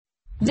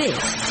This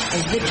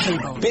is The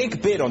Cable. Big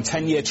bid on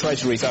 10-year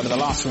treasuries over the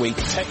last week.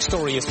 Tech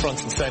story is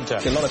front and centre.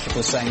 A lot of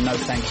people are saying no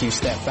thank you,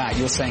 step back.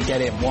 You're saying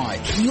get in, why?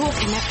 Your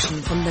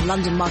connection from the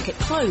London market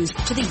close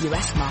to the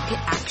US market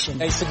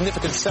action. A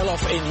significant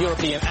sell-off in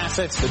European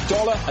assets. The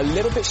dollar a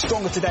little bit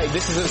stronger today.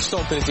 This is a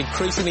stock that is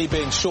increasingly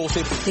being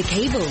shorted. The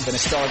Cable. An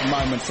historic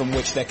moment from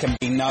which there can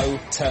be no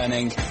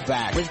turning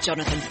back. With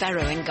Jonathan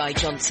Ferro and Guy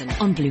Johnson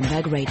on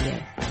Bloomberg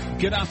Radio.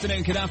 Good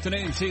afternoon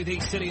to the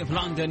City of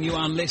London. You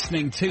are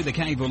listening to The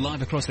Cable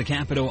live across the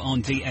capital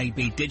on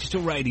DAB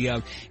Digital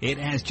Radio. It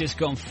has just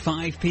gone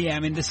 5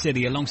 p.m. in the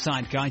city.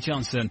 Alongside Guy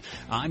Johnson,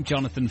 I'm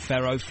Jonathan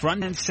Ferro.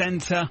 Front and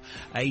centre,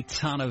 a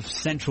ton of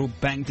central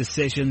bank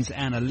decisions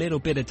and a little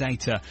bit of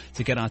data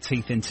to get our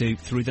teeth into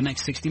through the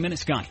next 60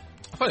 minutes, Guy.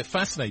 I find it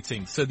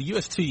fascinating. So the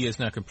US 2 years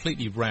now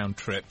completely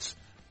round-tripped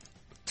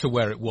to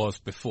where it was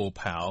before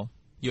Powell.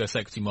 US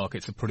equity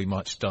markets have pretty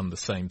much done the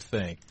same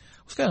thing.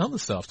 What's going on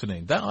this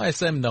afternoon? That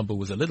ISM number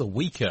was a little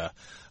weaker,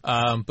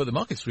 but the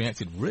markets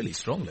reacted really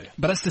strongly.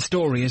 But that's the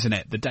story, isn't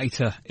it? The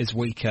data is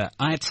weaker.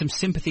 I had some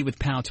sympathy with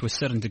Powell to a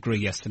certain degree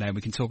yesterday.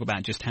 We can talk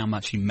about just how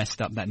much he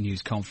messed up that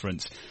news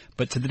conference.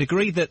 But to the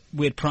degree that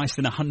we had priced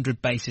in 100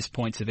 basis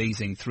points of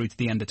easing through to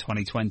the end of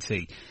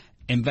 2020,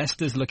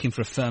 investors looking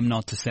for a firm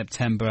nod to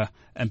September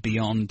and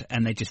beyond,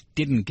 and they just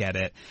didn't get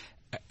it.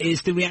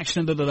 Is the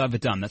reaction a little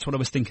overdone? That's what I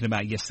was thinking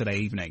about yesterday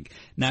evening.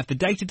 Now, if the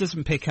data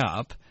doesn't pick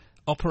up,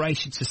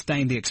 Operation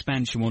Sustain the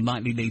Expansion will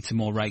likely lead to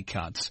more rate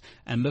cuts.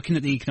 And looking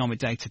at the economic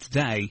data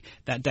today,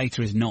 that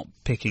data is not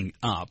picking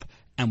up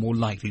and will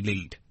likely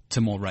lead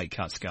to more rate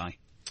cuts, Guy.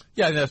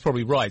 Yeah, that's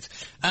probably right.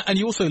 And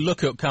you also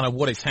look at kind of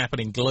what is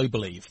happening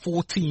globally.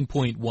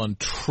 $14.1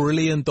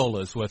 trillion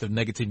worth of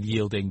negative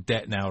yielding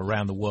debt now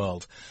around the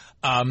world.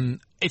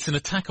 It's an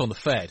attack on the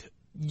Fed.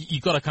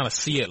 You've got to kind of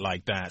see it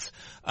like that.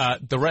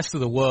 The rest of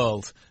the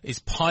world is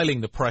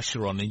piling the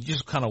pressure on, and you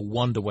just kind of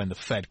wonder when the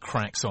Fed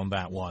cracks on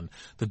that one.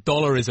 The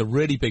dollar is a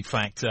really big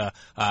factor.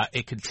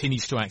 It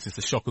continues to act as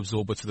the shock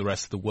absorber to the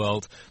rest of the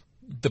world.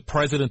 The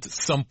president at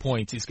some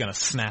point is going to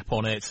snap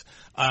on it.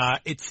 I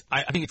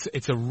think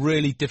it's a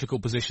really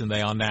difficult position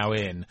they are now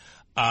in.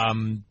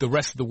 The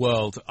rest of the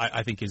world,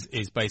 I think,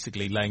 is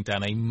basically laying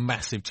down a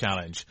massive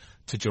challenge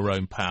to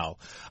Jerome Powell.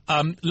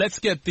 Let's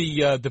get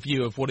the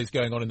view of what is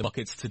going on in the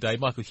markets today.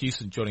 Michael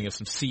Hewson joining us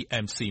from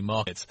CMC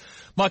Markets.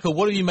 Michael,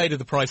 what have you made of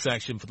the price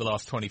action for the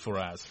last 24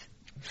 hours?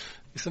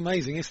 It's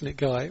amazing, isn't it,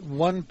 Guy?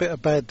 One bit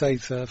of bad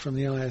data from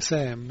the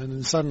ISM, and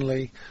then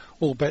suddenly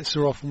all bets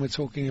are off and we're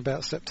talking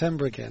about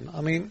September again.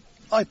 I mean,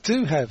 I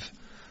do have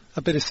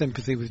a bit of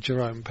sympathy with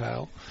Jerome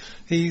Powell.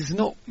 He's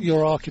not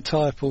your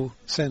archetypal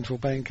central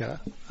banker,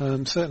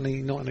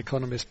 certainly not an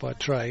economist by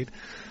trade.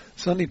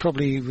 Certainly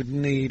probably would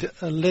need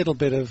a little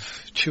bit of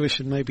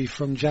tuition maybe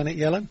from Janet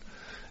Yellen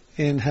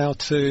in how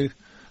to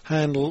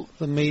handle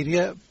the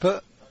media.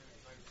 But,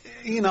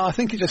 you know, I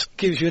think it just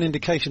gives you an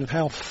indication of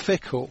how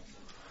fickle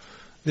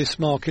this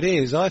market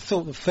is. I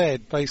thought the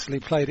Fed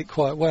basically played it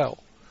quite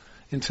well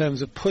in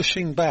terms of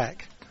pushing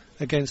back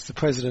against the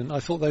president.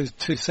 I thought those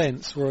 2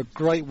 cents were a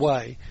great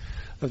way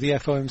of the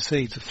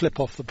FOMC to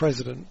flip off the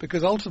president,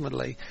 because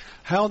ultimately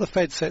how the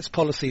Fed sets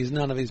policy is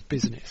none of his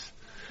business.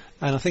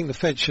 And I think the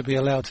Fed should be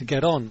allowed to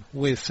get on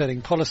with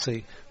setting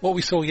policy. What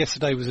we saw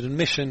yesterday was an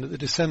admission that the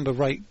December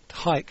rate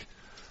hike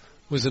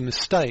was a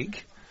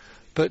mistake,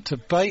 but to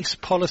base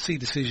policy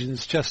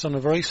decisions just on a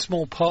very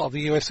small part of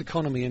the US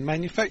economy, and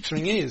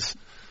manufacturing is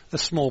a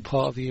small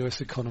part of the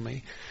US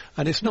economy,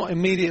 and it's not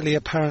immediately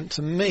apparent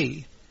to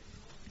me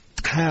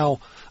how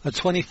a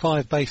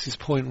 25 basis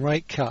point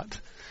rate cut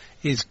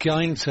is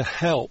going to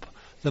help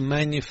the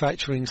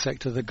manufacturing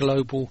sector, the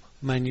global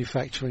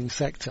manufacturing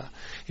sector.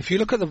 If you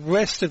look at the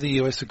rest of the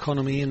US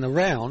economy in the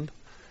round,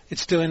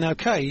 it's doing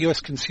okay.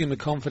 US consumer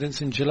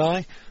confidence in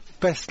July,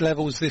 best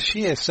levels this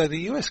year. So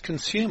the US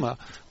consumer,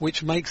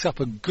 which makes up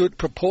a good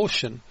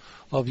proportion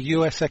of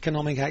US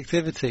economic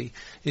activity,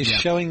 is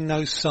showing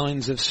no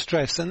signs of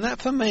stress. And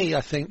that, for me, I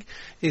think,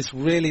 is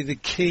really the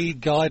key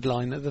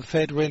guideline that the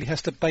Fed really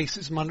has to base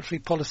its monetary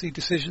policy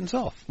decisions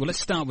off. Well, let's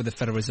start with the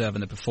Federal Reserve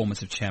and the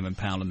performance of Chairman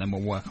Powell, and then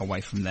we'll work our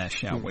way from there,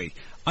 shall we?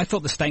 I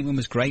thought the statement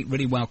was great,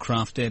 really well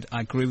crafted.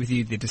 I agree with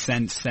you, the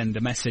dissents send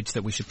a message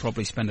that we should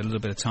probably spend a little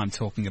bit of time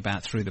talking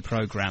about through the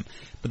programme.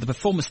 But the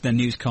performance of their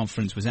news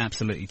conference was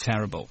absolutely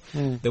terrible.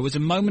 There was a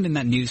moment in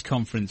that news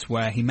conference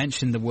where he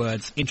mentioned the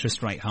words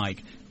interest rate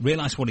hike,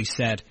 realised what he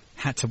said,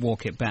 had to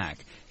walk it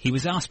back. He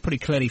was asked pretty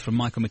clearly from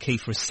Michael McKee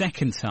for a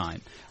second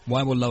time,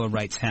 why will lower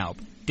rates help?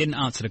 Didn't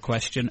answer the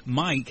question.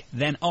 Mike,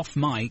 then off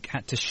mic,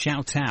 had to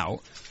shout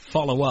out,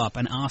 follow up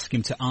and ask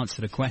him to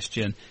answer the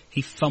question.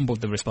 He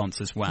fumbled the response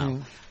as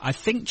well. I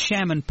think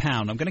Chairman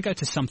Powell, I'm going to go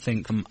to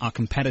something from our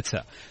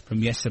competitor from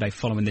yesterday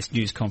following this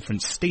news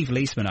conference, Steve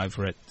Leisman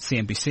over at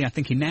CNBC. I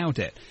think he nailed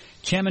it.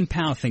 Chairman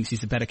Powell thinks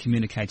he's a better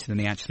communicator than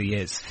he actually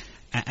is,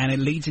 and it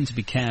leads him to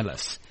be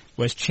careless.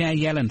 Whereas Chair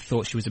Yellen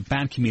thought she was a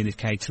bad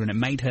communicator, and it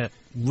made her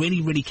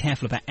really, really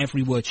careful about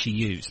every word she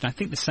used. And I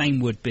think the same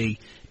would be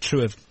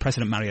true of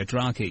President Mario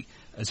Draghi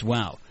as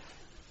well.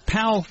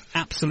 Powell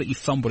absolutely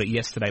fumbled it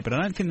yesterday, but I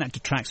don't think that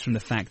detracts from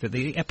the fact that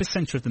the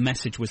epicenter of the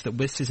message was that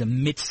this is a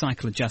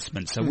mid-cycle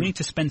adjustment. So we need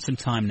to spend some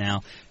time now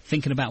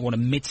thinking about what a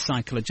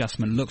mid-cycle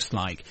adjustment looks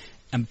like.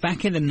 And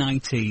back in the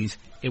 90s,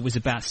 it was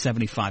about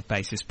 75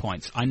 basis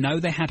points. I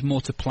know they had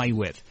more to play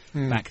with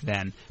back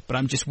then, but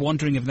I'm just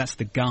wondering if that's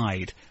the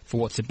guide for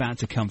what's about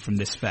to come from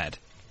this Fed.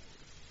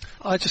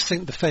 I just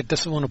think the Fed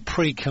doesn't want to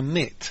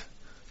pre-commit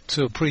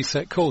to a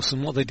preset course,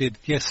 and what they did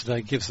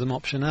yesterday gives them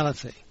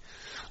optionality.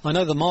 I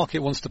know the market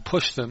wants to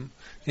push them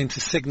into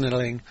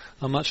signalling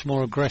a much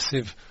more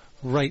aggressive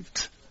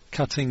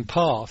rate-cutting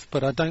path,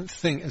 but I don't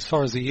think, as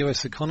far as the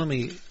US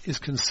economy is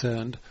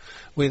concerned,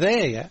 we're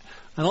there yet.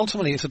 And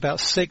ultimately it's about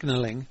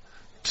signalling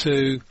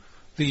to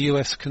the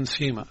US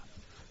consumer.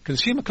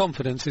 Consumer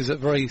confidence is at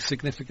very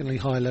significantly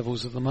high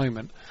levels at the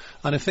moment.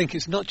 And I think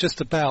it's not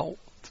just about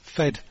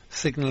Fed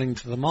signalling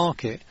to the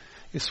market,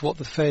 it's what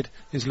the Fed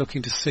is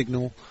looking to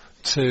signal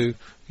to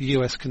the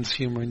US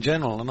consumer in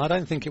general. And I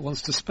don't think it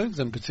wants to spook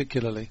them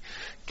particularly,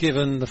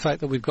 given the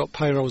fact that we've got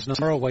payrolls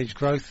and our wage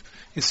growth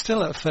is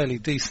still at a fairly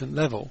decent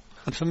level.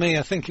 And for me,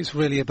 I think it's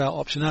really about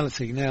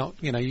optionality. Now,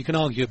 you can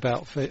argue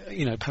about,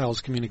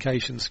 Powell's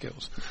communication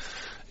skills.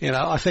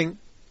 I think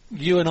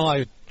you and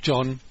I,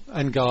 John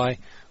and Guy,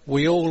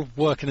 we all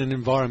work in an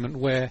environment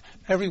where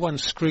everyone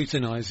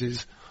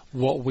scrutinises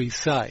what we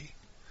say.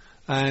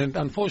 And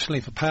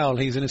unfortunately for Powell,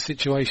 he's in a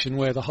situation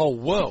where the whole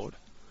world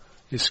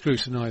is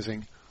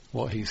scrutinising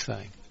what he's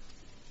saying.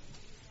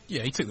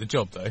 Yeah, he took the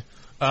job, though.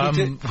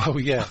 Well,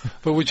 yeah.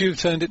 But would you have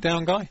turned it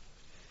down, Guy?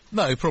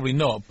 No, probably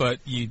not. But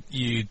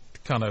you'd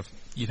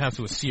have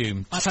to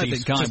assume. I hope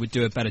that Guy would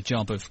do a better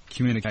job of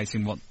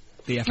communicating what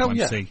the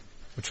FOMC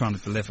were trying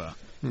to deliver.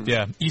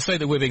 Yeah, you say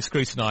that we're being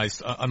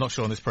scrutinised. I'm not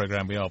sure on this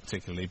programme we are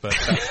particularly, but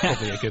that's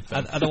probably a good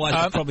thing. Otherwise,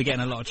 we're probably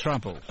getting a lot of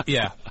trouble.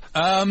 Yeah.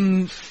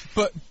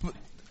 But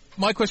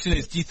my question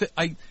is, do you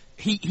think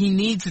he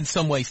needs in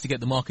some ways to get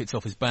the markets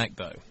off his back,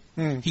 though?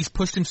 He's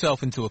pushed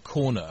himself into a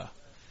corner.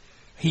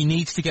 He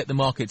needs to get the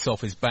markets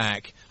off his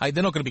back.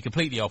 They're not going to be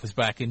completely off his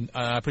back, and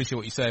I appreciate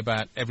what you say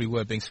about every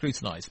word being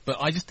scrutinised, but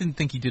I just didn't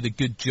think he did a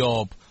good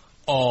job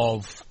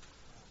of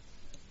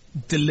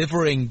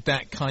delivering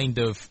that kind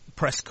of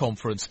press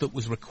conference that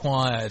was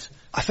required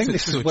to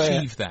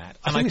achieve that.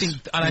 And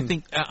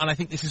I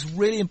think this is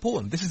really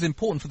important. This is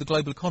important for the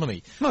global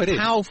economy. No, it is.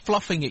 How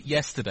fluffing it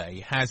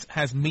yesterday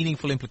has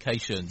meaningful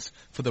implications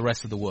for the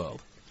rest of the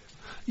world.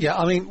 Yeah,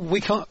 I mean,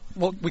 we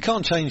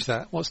can't change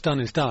that. What's done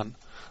is done.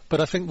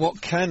 But I think what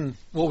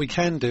we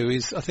can do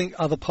is, I think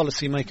other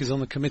policymakers on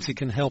the committee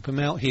can help him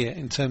out here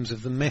in terms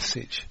of the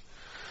message.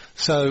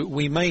 So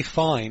we may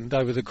find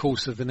over the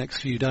course of the next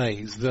few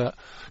days that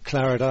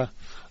Clarida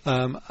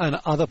and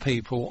other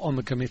people on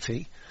the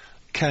committee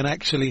can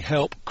actually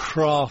help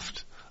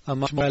craft a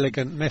much more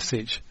elegant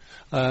message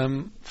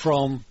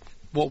from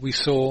what we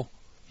saw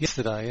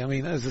yesterday. I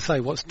mean, as I say,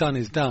 what's done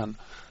is done.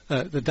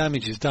 The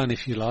damage is done,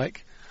 if you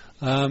like.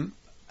 And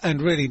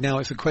really now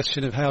it's a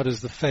question of how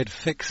does the Fed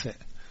fix it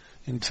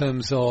in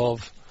terms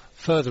of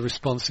further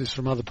responses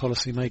from other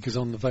policymakers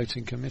on the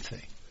voting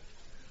committee.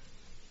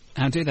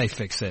 How do they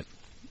fix it?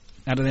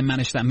 How do they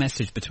manage that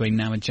message between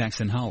now and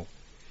Jackson Hole?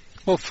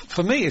 Well,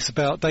 for me, it's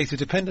about data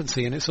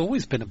dependency, and it's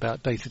always been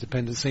about data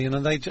dependency,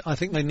 and I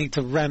think they need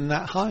to ram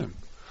that home.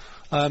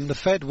 The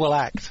Fed will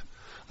act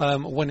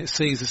when it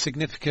sees a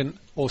significant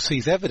or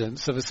sees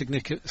evidence of a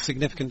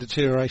significant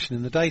deterioration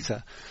in the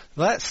data.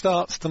 That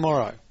starts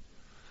tomorrow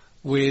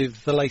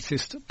with the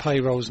latest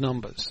payrolls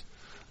numbers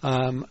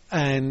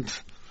and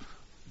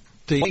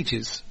the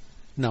wages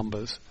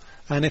numbers.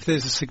 And if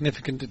there's a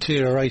significant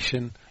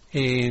deterioration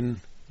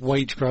in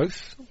wage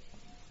growth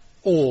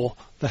or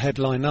the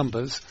headline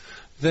numbers,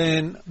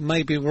 then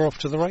maybe we're off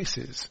to the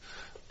races.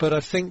 But I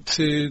think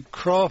to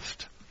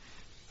craft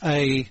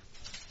a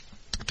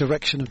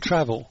direction of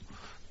travel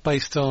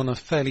based on a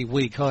fairly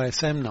weak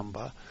ISM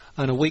number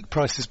and a weak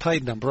prices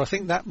paid number, I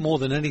think that more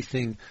than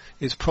anything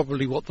is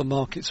probably what the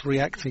market's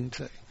reacting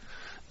to.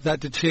 That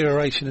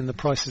deterioration in the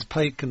prices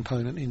paid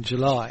component in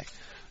July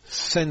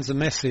sends a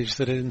message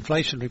that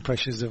inflationary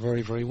pressures are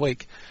very, very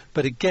weak.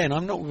 But again,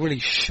 I'm not really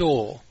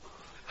sure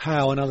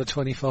how another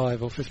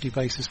 25 or 50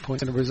 basis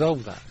points are going to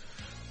resolve that.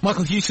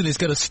 Michael Hewson is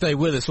going to stay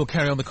with us. We'll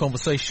carry on the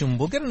conversation.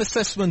 We'll get an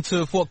assessment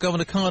of what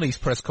Governor Carney's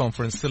press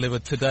conference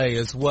delivered today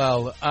as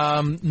well.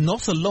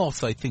 Not a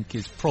lot, I think,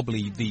 is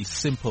probably the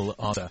simple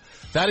answer.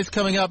 That is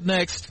coming up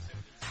next.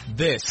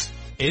 This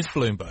is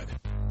Bloomberg.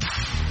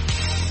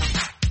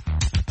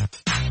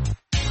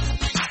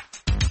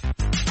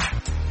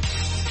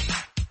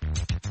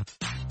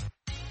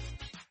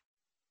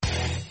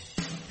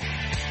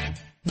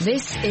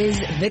 This is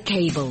The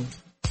Cable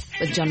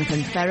with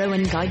Jonathan Ferro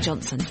and Guy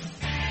Johnson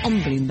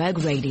on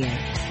Bloomberg Radio.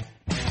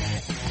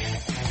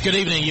 Good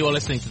evening. You are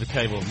listening to The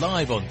Cable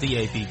live on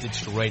DAB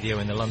Digital Radio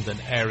in the London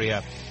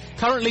area.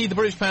 Currently, the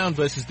British pound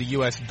versus the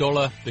US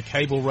dollar. The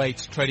cable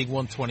rate trading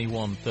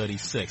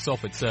 121.36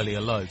 off its earlier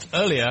lows.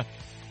 Earlier,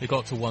 it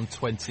got to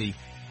 120.80.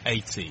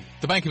 80.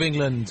 The Bank of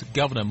England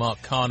Governor,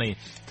 Mark Carney,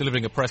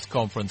 delivering a press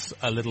conference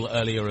a little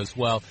earlier as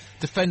well,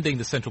 defending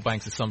the central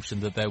bank's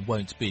assumption that there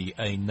won't be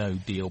a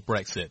no-deal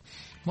Brexit.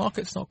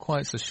 Market's not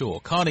quite so sure.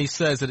 Carney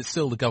says that it's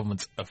still the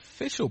government's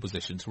official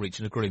position to reach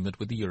an agreement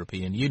with the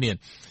European Union.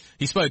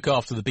 He spoke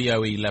after the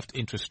BOE left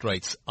interest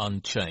rates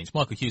unchanged.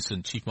 Michael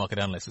Hewson, Chief Market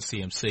Analyst at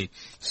CMC,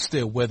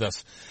 still with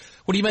us.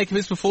 What do you make of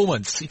his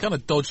performance? He kind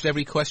of dodged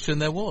every question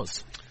there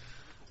was.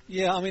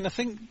 Yeah, I mean, I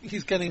think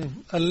he's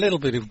getting a little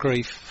bit of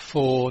grief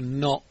for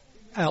not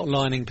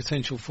outlining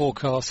potential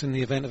forecasts in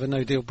the event of a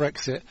no-deal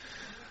Brexit.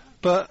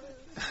 But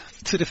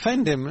to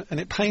defend him, and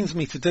it pains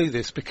me to do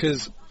this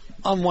because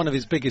I'm one of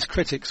his biggest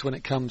critics when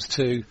it comes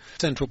to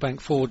central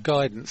bank forward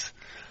guidance.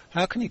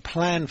 How can you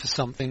plan for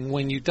something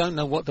when you don't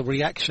know what the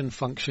reaction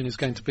function is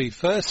going to be,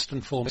 first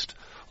and foremost,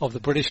 of the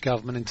British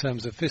government in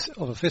terms of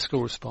a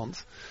fiscal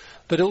response,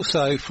 but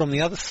also from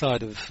the other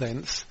side of the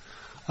fence,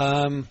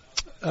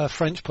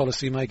 French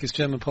policymakers,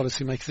 German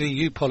policymakers,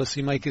 EU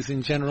policymakers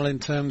in general in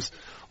terms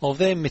of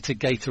their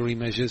mitigatory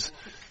measures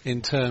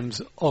in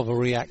terms of a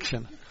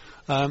reaction.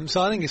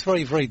 So I think it's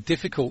very, very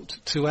difficult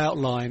to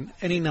outline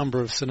any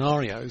number of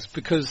scenarios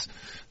because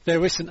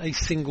there isn't a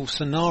single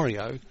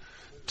scenario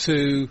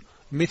to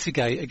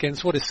mitigate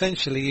against what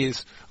essentially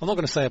is, I'm not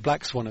going to say a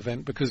black swan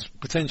event because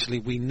potentially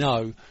we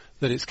know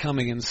that it's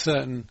coming and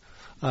certain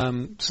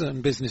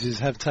businesses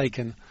have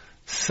taken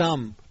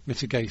some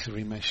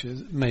mitigatory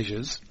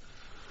measures.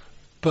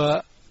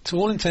 But to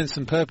all intents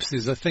and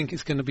purposes, I think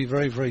it's going to be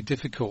very, very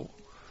difficult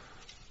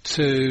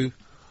to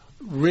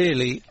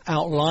really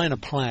outline a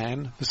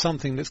plan for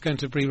something that's going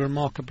to be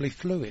remarkably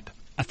fluid.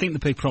 I think the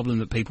big problem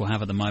that people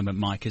have at the moment,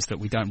 Mike, is that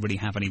we don't really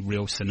have any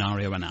real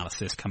scenario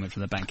analysis coming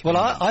from the Bank of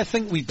England. I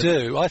think we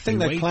do. I think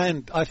they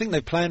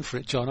planned for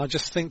it, John. I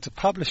just think to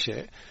publish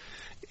it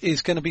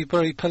is going to be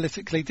very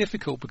politically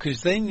difficult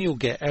because then you'll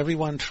get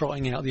everyone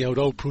trotting out the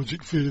old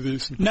Project Fear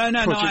this. And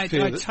I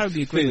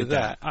totally agree with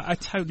that. I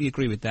totally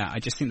agree with that. I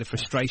just think the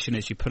frustration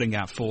is you're putting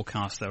out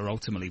forecasts that are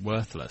ultimately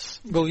worthless.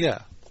 Well,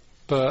 yeah.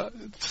 But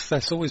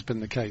that's always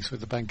been the case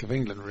with the Bank of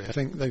England, really. I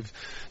think they've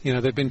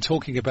been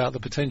talking about the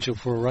potential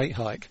for a rate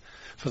hike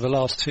for the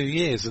last 2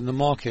 years, and the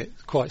market,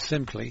 quite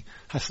simply,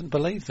 hasn't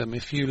believed them.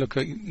 If you look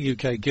at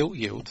UK gilt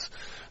yields,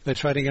 they're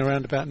trading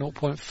around about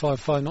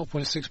 0.55,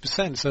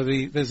 0.6%. So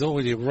there's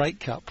already a rate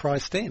cut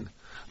priced in,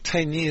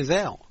 10 years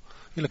out.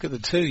 You look at the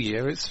 2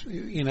 year, it's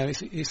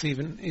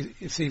even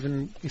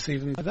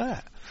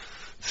that.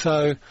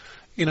 So,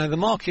 the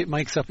market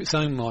makes up its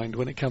own mind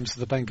when it comes to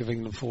the Bank of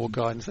England forward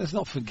guidance. Let's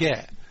not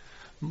forget,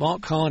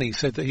 Mark Carney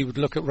said that he would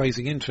look at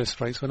raising interest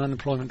rates when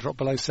unemployment dropped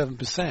below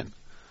 7%.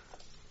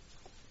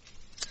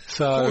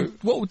 So,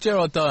 what would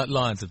Gerard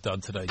Lyons have done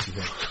today, do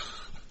you think?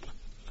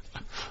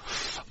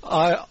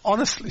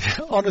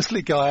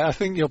 Honestly, Guy, I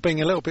think you're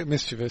being a little bit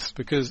mischievous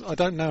because I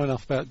don't know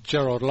enough about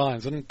Gerard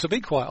Lyons, and to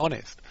be quite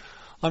honest,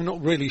 I'm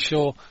not really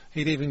sure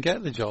he'd even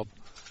get the job.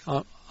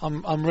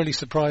 I'm really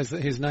surprised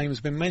that his name has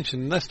been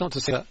mentioned. That's not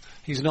to say that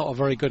he's not a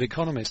very good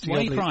economist. He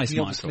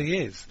obviously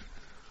is.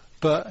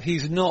 But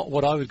he's not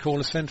what I would call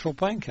a central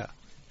banker.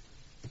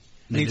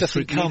 He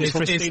doesn't come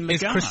from...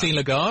 Is Christine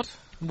Lagarde?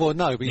 Well,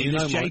 no, but you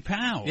know Jay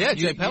Powell. Yeah,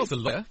 Jay Powell's a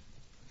lawyer.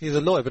 He's a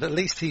lawyer, but at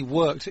least he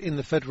worked in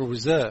the Federal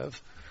Reserve.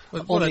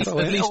 Well, at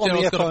least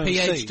Gerard's got a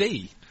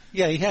PhD.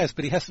 Yeah, he has,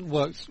 but he hasn't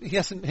worked. He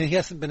hasn't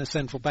been a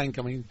central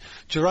banker. I mean,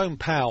 Jerome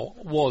Powell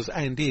was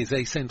and is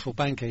a central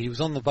banker. He was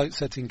on the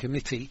vote-setting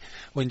committee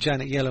when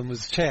Janet Yellen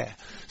was chair,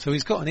 so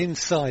he's got an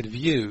inside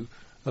view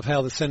of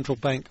how the central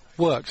bank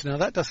works. Now,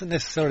 that doesn't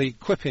necessarily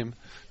equip him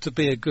to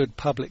be a good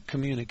public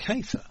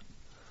communicator,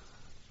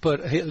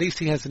 but at least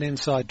he has an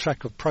inside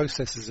track of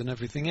processes and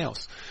everything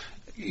else.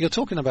 You're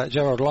talking about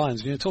Gerard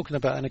Lyons, and you're talking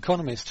about an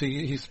economist who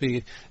used to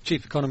be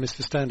chief economist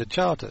for Standard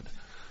Chartered,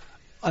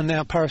 and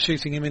now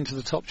parachuting him into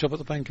the top job at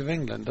the Bank of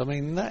England. I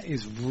mean, that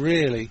is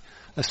really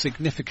a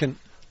significant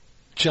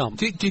jump.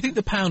 Do you think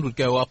the pound would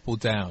go up or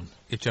down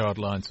if Gerard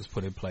Lyons was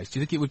put in place? Do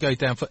you think it would go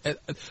down?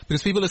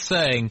 Because people are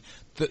saying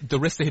that the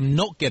risk of him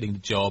not getting the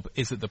job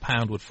is that the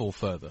pound would fall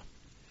further.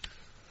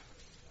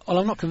 Well,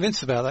 I'm not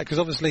convinced about that because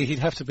obviously he'd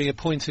have to be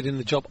appointed in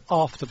the job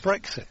after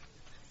Brexit.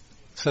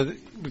 So,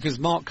 because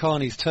Mark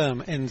Carney's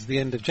term ends the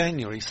end of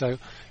January, so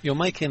you're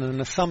making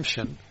an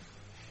assumption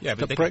that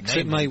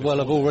Brexit may well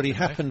have already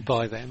happened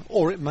by then,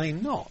 or it may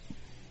not.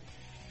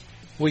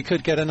 We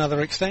could get another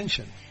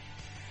extension.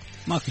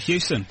 Michael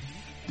Hewson,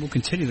 we'll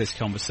continue this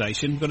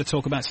conversation. We've got to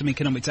talk about some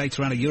economic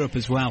data out of Europe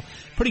as well.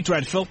 Pretty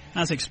dreadful,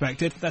 as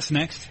expected. That's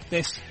next.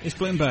 This is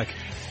Bloomberg.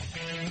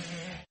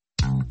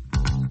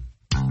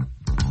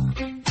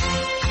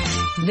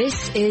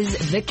 This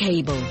is The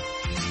Cable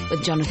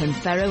with Jonathan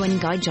Ferro and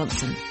Guy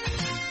Johnson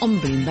on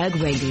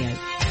Bloomberg Radio.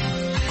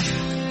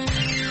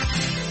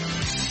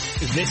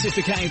 This is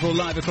The Cable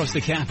live across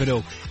the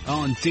capital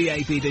on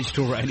DAB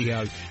Digital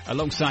Radio.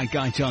 Alongside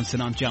Guy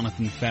Johnson, I'm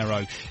Jonathan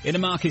Ferro. In the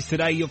markets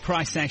today, your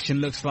price action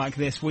looks like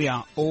this. We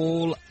are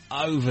all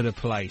over the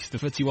place. The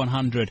FTSE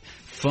 100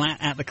 flat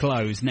at the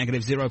close,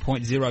 negative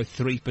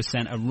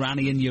 0.03%. A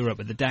rally in Europe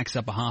with the DAX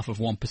up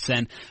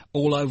 0.5%.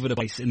 All over the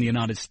place in the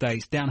United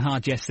States. Down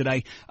hard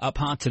yesterday, up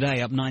hard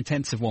today, up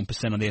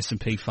 0.9% on the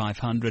S&P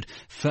 500.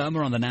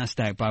 Firmer on the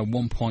Nasdaq by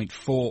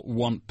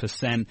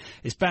 1.41%.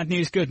 It's bad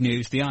news, good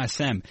news. The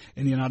ISM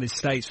in the United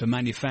States for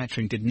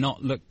manufacturing did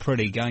not look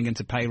pretty going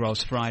into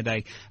payrolls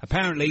Friday.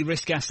 Apparently,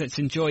 risk assets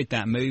enjoyed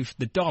that move.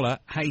 The dollar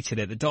hated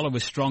it. The dollar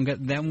was stronger.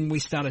 Then we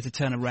started to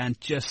turn around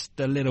just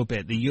a little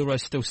bit. The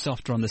euro's still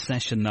softer on the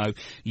session, though.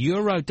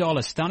 Euro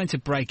dollar starting to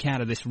break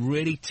out of this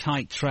really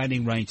tight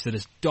trading range that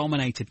has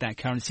dominated that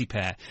currency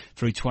pair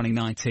through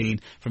 2019.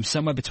 From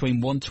somewhere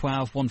between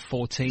 112,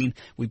 114,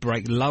 we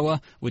break lower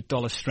with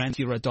dollar strength.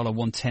 Euro dollar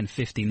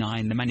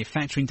 110.59. The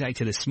manufacturing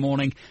data this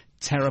morning,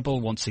 terrible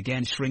once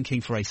again,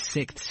 shrinking for a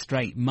sixth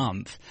straight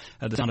month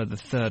at the start of the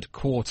third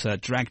quarter,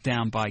 dragged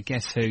down by,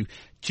 guess who,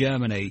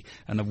 Germany,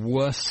 and the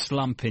worst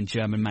slump in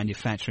German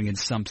manufacturing in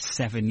some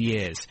 7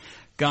 years.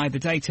 Guy, the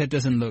data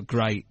doesn't look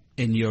great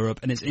in Europe,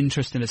 and it's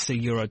interesting to see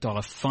euro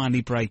dollar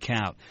finally break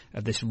out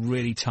of this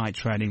really tight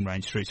trading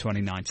range through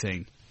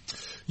 2019.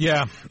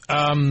 Yeah,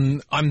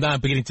 I'm now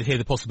beginning to hear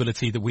the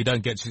possibility that we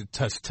don't get to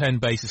touch 10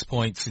 basis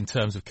points in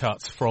terms of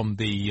cuts from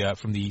the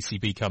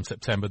ECB come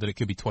September, that it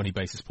could be 20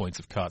 basis points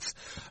of cuts.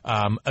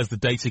 As the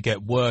data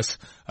get worse,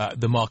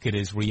 the market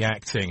is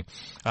reacting.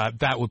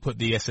 That would put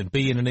the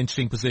S&B in an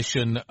interesting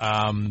position.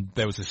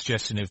 There was a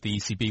suggestion if the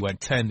ECB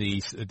went 10,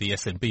 the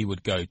S&B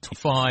would go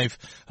 25.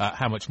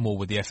 How much more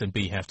would the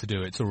S&B have to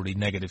do? It's already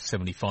negative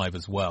 75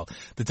 as well.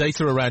 The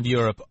data around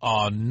Europe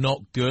are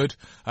not good,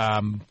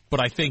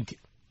 but I think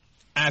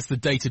as the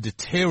data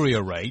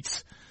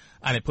deteriorates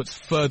and it puts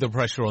further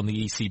pressure on the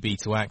ECB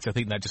to act, I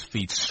think that just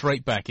feeds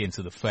straight back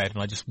into the Fed.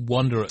 And I just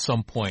wonder at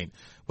some point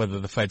whether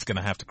the Fed's going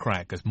to have to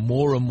crack, because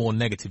more and more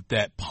negative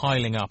debt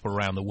piling up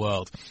around the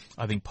world,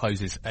 I think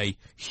poses a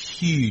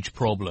huge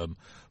problem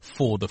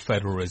for the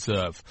Federal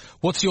Reserve.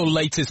 What's your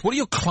latest? What are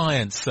your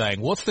clients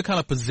saying? What's the kind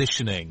of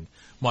positioning,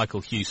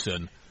 Michael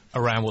Hewson,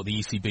 around what the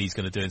ECB is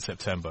going to do in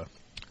September?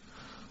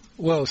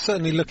 Well,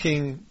 certainly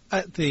looking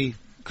at the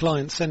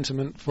client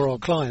sentiment for our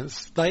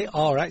clients, they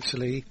are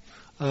actually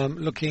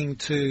looking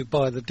to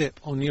buy the dip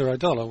on euro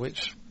dollar,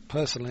 which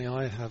personally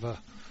I have a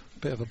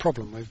bit of a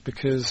problem with,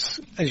 because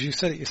as you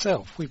said it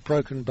yourself, we've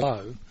broken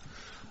below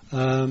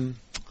that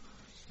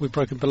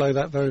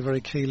very, very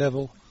key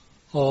level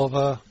of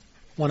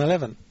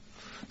 111.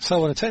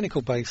 So on a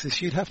technical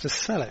basis, you'd have to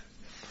sell it.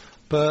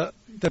 But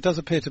there does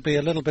appear to be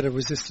a little bit of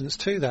resistance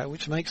to that,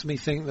 which makes me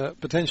think that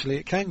potentially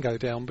it can go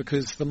down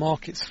because the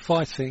market's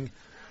fighting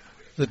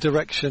the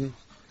direction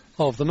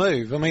of the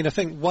move. I mean, I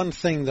think one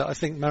thing that I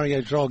think Mario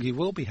Draghi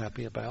will be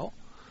happy about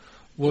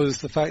was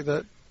the fact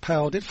that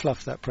Powell did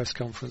fluff that press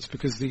conference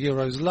because the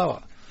euro's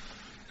lower.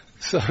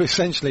 So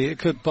essentially it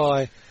could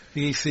buy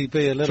the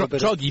ECB a little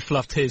bit. Draghi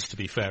fluffed his, to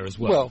be fair, as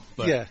well. Well,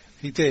 but yeah,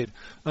 he did.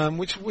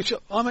 Which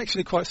I'm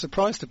actually quite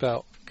surprised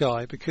about,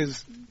 Guy,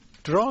 because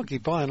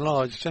Draghi, by and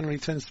large, generally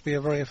tends to be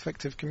a very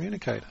effective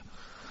communicator.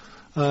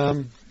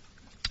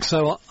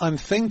 So I'm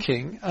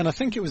thinking, and I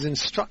think it was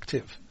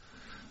instructive,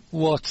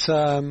 what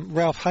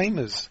Ralph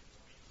Hamers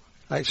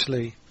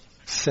actually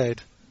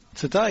said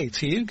today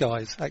to you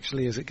guys,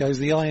 actually, as it goes,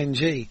 the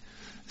ING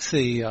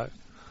CEO.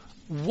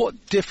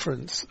 What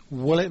difference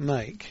will it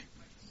make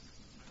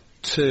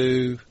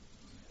to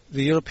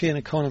the European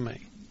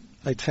economy,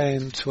 a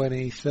 10,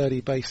 20,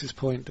 30 basis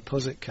point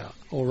deposit cut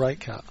or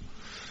rate cut,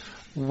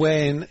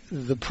 when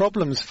the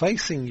problems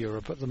facing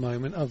Europe at the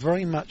moment are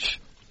very much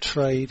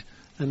trade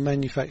and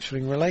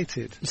manufacturing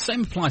related? The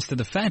same applies to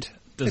the Fed.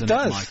 It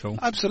does, Michael?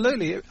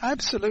 Absolutely. It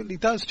absolutely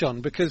does,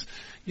 John, because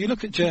you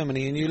look at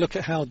Germany and you look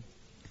at how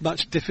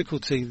much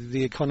difficulty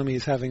the economy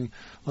is having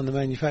on the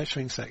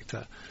manufacturing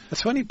sector. A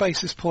 20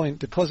 basis point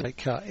deposit rate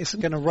cut isn't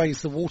going to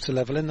raise the water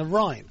level in the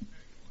Rhine,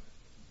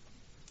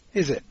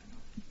 is it?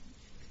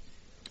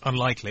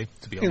 Unlikely,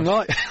 to be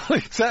honest.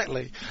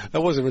 Exactly.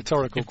 That was a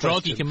rhetorical question.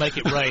 If Draghi can make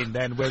it rain,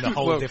 then we're in a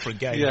whole different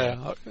game.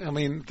 Yeah, I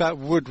mean, that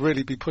would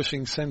really be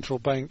pushing central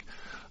bank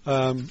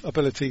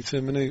ability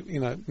to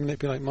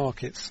manipulate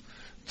markets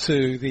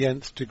to the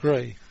nth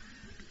degree.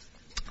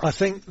 I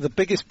think the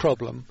biggest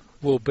problem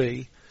will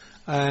be,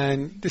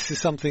 and this is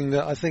something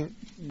that I think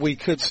we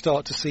could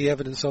start to see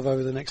evidence of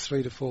over the next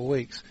 3 to 4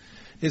 weeks,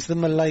 is the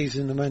malaise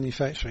in the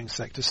manufacturing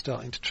sector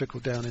starting to trickle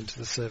down into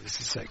the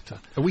services sector.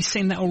 Are we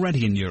seeing that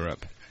already in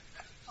Europe?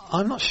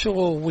 I'm not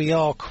sure we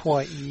are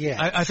quite yet.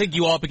 I think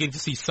you are beginning to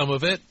see some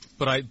of it,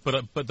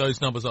 but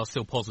those numbers are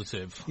still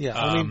positive. Yeah,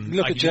 I mean,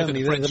 look at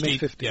Germany, they're in the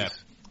mid-50s. Yeah.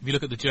 If you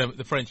look at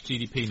the French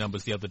GDP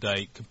numbers the other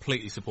day,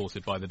 completely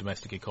supported by the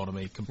domestic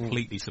economy,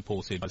 completely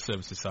supported by the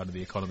services side of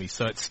the economy.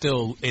 So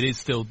it is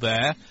still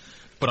there,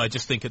 but I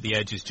just think at the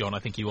edges, John, I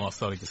think you are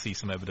starting to see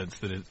some evidence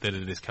that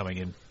it is coming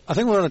in. I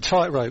think we're on a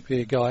tightrope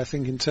here, Guy, I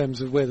think in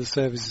terms of where the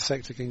services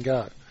sector can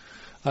go.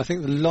 I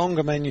think the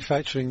longer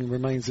manufacturing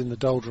remains in the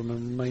doldrum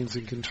and remains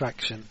in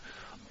contraction,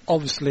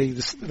 obviously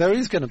there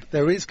is going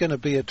to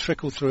be a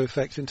trickle-through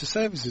effect into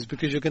services,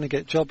 because you're going to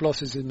get job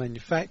losses in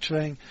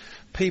manufacturing,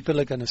 people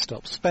are going to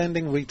stop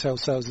spending, retail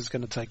sales is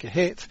going to take a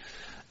hit,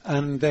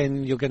 and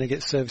then you're going to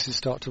get services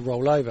start to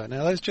roll over.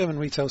 Now, those German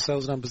retail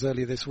sales numbers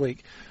earlier this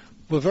week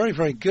were very,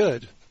 very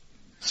good,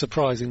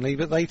 surprisingly,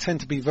 but they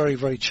tend to be very,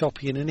 very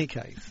choppy in any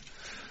case.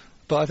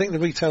 But I think the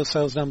retail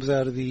sales numbers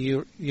out of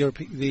the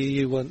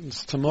EU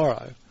ones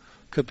tomorrow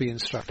could be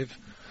instructive.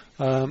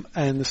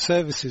 And the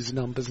services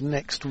numbers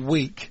next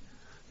week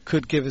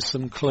could give us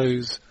some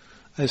clues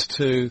as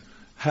to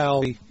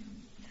how the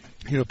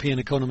European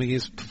economy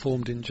is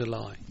performed in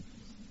July.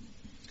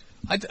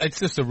 It's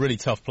just a really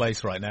tough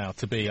place right now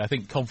to be. I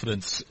think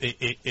confidence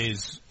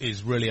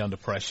is really under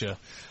pressure.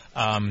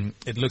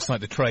 It looks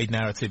like the trade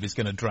narrative is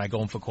going to drag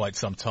on for quite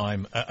some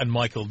time. And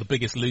Michael, the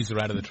biggest loser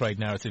out of the trade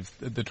narrative,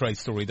 the trade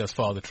story thus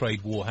far, the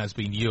trade war has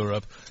been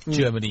Europe,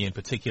 Germany in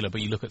particular.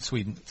 But you look at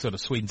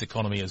Sweden's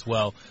economy as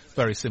well,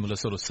 very similar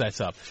sort of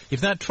setup.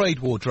 If that trade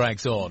war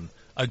drags on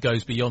and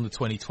goes beyond the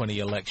 2020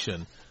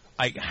 election,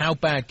 how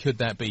bad could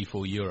that be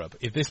for Europe?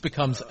 If this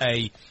becomes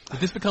the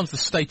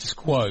status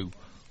quo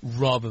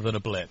rather than a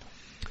blip?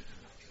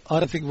 I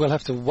don't think we'll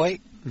have to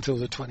wait until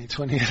the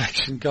 2020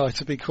 election, Guy,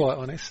 to be quite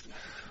honest.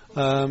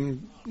 How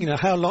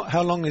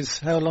long is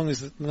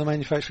the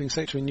manufacturing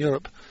sector in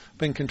Europe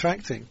been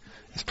contracting?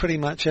 It's pretty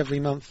much every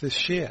month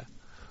this year,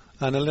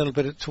 and a little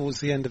bit towards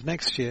the end of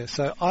next year.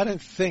 So I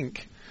don't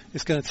think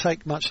it's going to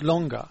take much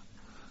longer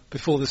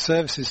before the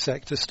services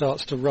sector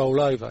starts to roll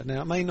over.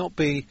 Now, it might not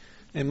be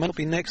in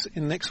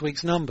next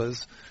week's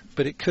numbers,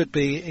 but it could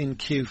be in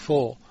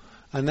Q4,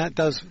 and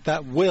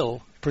that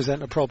will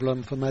present a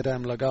problem for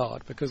Madame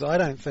Lagarde, because I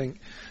don't think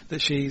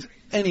that she's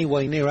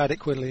anywhere near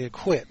adequately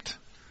equipped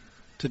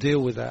to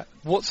deal with that.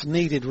 What's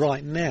needed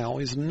right now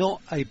is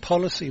not a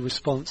policy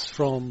response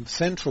from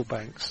central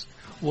banks.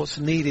 What's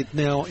needed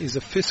now is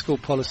a fiscal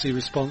policy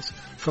response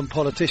from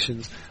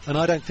politicians, and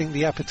I don't think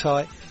the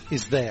appetite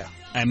is there.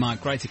 Hey Mike,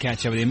 great to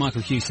catch up with you.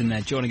 Michael Hewson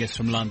there, joining us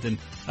from London,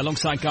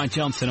 alongside Guy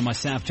Johnson and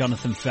myself,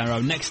 Jonathan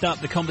Ferro. Next up,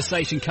 the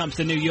conversation comes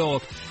to New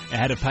York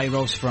ahead of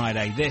Payrolls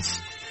Friday.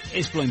 This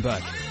is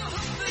Bloomberg.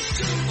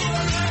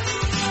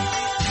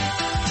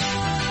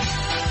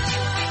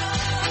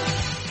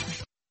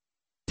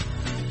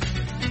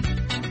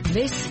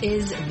 This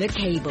is The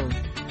Cable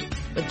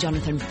with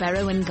Jonathan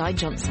Ferro and Guy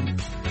Johnson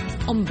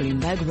on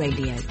Bloomberg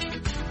Radio.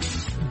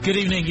 Good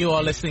evening, you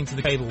are listening to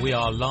The Cable. We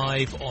are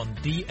live on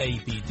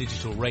DAB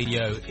Digital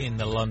Radio in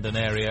the London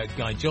area.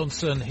 Guy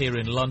Johnson here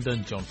in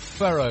London, John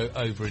Ferro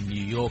over in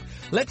New York.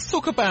 Let's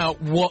talk about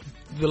what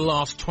the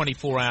last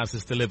 24 hours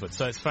has delivered.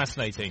 So it's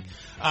fascinating.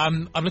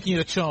 I'm looking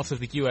at a chart of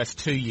the US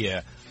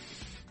 2-year.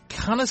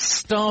 Kind of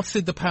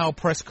started the Powell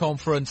press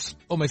conference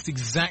almost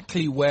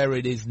exactly where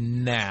it is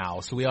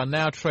now. So we are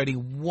now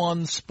trading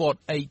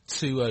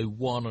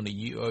 1.8201 on a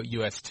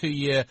US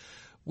 2-year.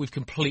 We've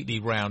completely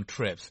round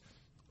tripped.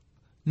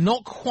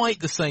 Not quite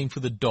the same for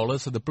the dollar.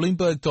 So the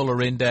Bloomberg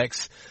dollar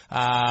index,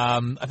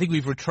 I think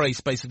we've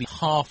retraced basically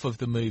half of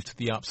the move to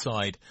the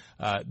upside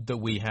that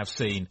we have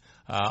seen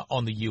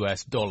on the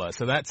US dollar.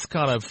 So that's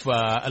kind of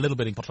a little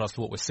bit in contrast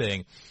to what we're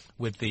seeing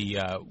with the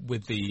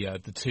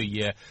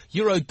 2-year.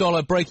 Euro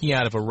dollar breaking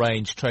out of a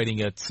range,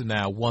 trading at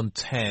now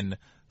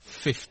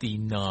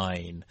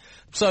 110.59.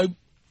 So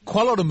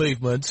quite a lot of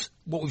movement.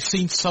 What we've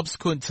seen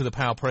subsequent to the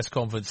Powell press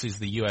conference is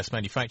the US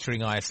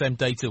manufacturing ISM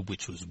data,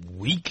 which was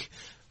weak.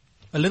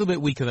 A little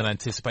bit weaker than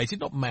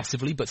anticipated, not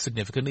massively, but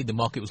significantly. The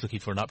market was looking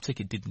for an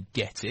uptick. It didn't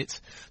get it.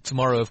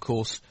 Tomorrow, of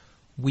course,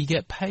 we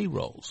get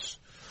payrolls.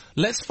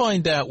 Let's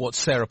find out what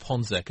Sarah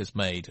Ponczek has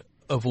made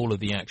of all of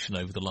the action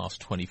over the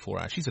last 24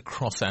 hours. She's a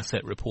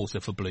cross-asset reporter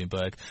for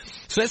Bloomberg.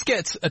 So let's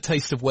get a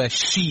taste of where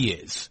she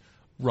is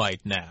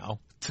right now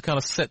to kind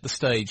of set the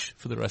stage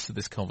for the rest of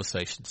this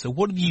conversation. So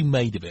what have you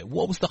made of it?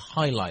 What was the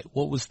highlight?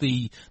 What was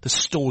the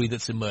story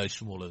that's emerged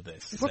from all of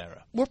this,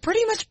 Sarah? We're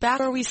pretty much back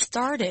where we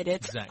started.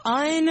 It's Exactly.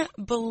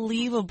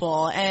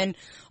 Unbelievable. And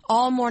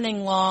all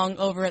morning long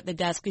over at the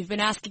desk, we've been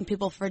asking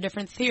people for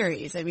different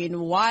theories. I mean,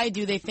 why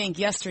do they think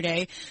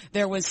yesterday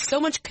there was so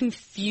much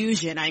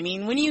confusion? I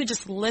mean, when you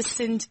just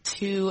listened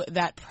to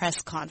that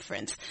press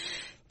conference,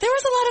 there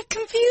was a lot of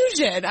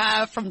confusion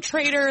from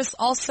traders,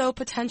 also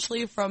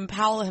potentially from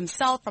Powell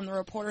himself, from the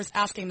reporters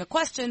asking the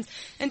questions.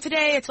 And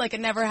today it's like it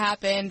never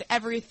happened.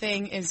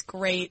 Everything is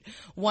great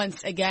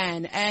once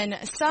again. And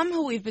some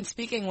who we've been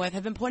speaking with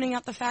have been pointing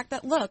out the fact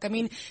that, look, I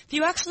mean, if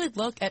you actually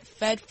look at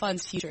Fed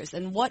funds futures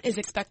and what is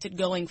expected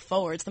going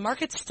forwards, the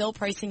market's still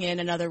pricing in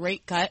another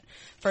rate cut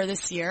for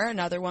this year,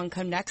 another one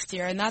come next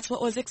year. And that's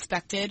what was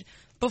expected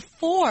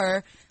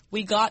before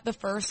we got the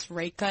first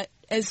rate cut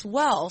as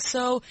well.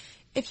 So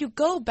if you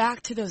go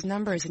back to those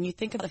numbers and you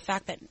think of the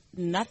fact that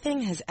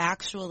nothing has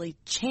actually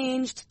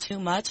changed too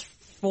much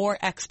for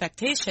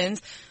expectations,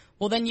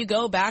 well, then you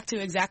go back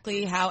to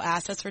exactly how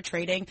assets were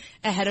trading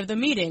ahead of the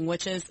meeting,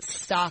 which is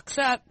stocks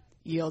up,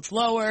 yields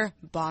lower,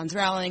 bonds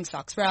rallying,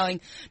 stocks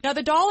rallying. Now,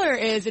 the dollar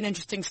is an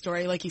interesting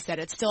story. Like you said,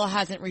 it still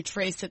hasn't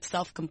retraced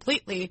itself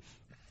completely,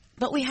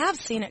 but we have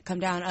seen it come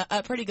down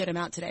a pretty good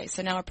amount today.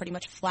 So now we're pretty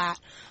much flat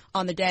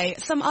on the day.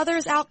 Some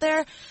others out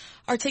there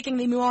are taking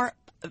the more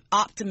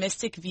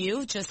optimistic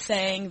view, just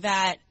saying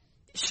that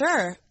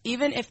Sure,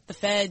 even if the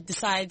Fed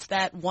decides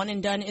that one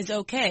and done is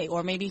okay,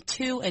 or maybe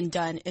two and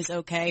done is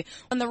okay,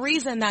 and the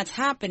reason that's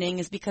happening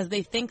is because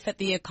they think that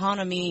the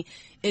economy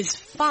is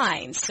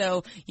fine.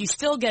 So you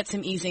still get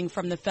some easing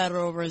from the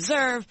Federal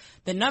Reserve.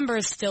 The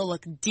numbers still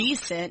look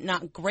decent,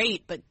 not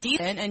great, but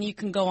decent, and you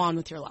can go on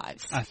with your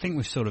lives. I think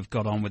we've sort of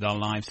got on with our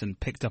lives and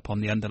picked up on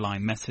the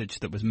underlying message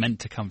that was meant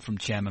to come from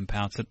Chairman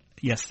Powell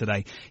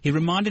yesterday. He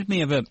reminded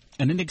me of an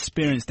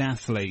inexperienced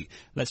athlete.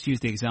 Let's use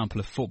the example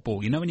of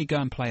football. You know when you go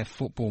and play a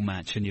football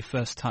match and your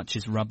first touch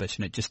is rubbish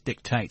and it just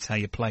dictates how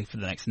you play for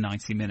the next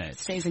 90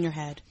 minutes? Stays in your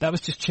head. That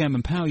was just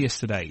Chairman Powell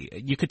yesterday.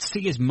 You could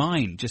see his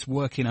mind just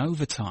working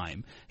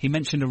overtime. He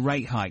mentioned a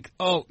rate hike.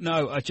 Oh,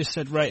 no, I just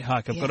said rate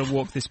hike. I've got to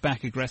walk this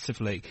back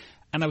aggressively.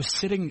 And I was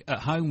sitting at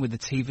home with the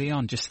TV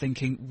on just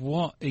thinking,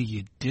 what are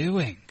you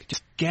doing?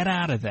 Just get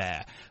out of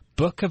there.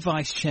 Book a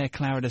Vice Chair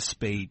Clarida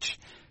speech.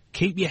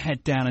 Keep your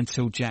head down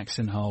until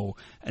Jackson Hole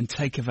and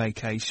take a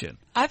vacation.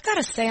 I've got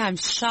to say I'm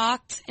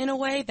shocked in a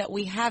way that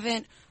we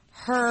haven't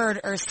heard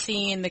or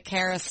seen the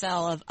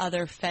carousel of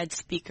other Fed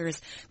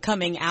speakers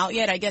coming out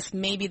yet. I guess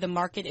maybe the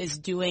market is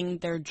doing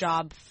their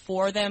job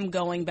for them,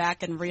 going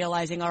back and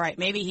realizing, all right,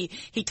 maybe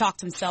he talked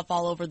himself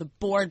all over the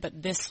board,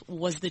 but this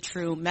was the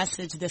true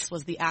message. This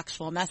was the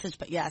actual message.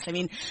 But yes, I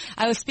mean,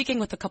 I was speaking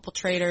with a couple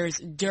traders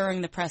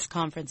during the press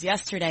conference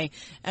yesterday,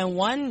 and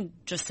one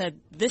just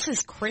said, this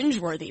is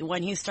cringeworthy,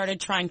 when he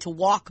started trying to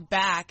walk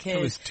back his,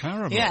 it was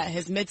terrible. Yeah,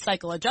 his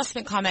mid-cycle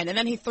adjustment comment, and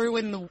then he threw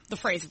in the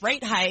phrase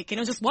rate hike, and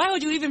it was just, why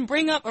would you even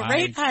bring up a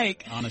rate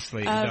hike?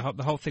 Honestly,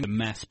 the whole thing is a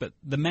mess. But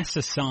the mess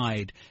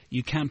aside,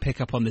 you can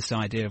pick up on this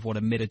idea of what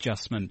a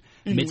mid-adjustment,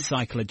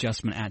 mid-cycle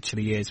adjustment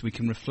actually is. We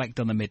can reflect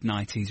on the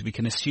mid-90s. We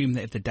can assume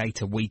that if the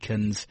data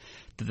weakens,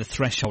 that the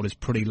threshold is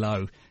pretty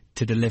low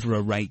to deliver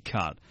a rate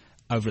cut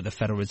over at the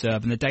Federal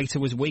Reserve, and the data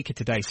was weaker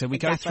today. So we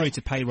go through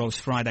to payrolls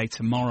Friday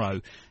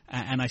tomorrow,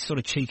 and I sort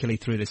of cheekily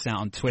threw this out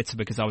on Twitter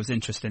because I was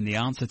interested in the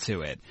answer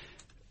to it.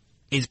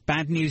 Is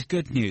bad news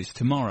good news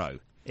tomorrow?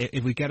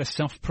 If we get a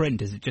soft print,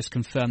 does it just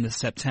confirm that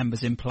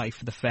September's in play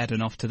for the Fed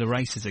and off to the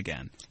races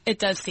again? It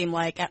does seem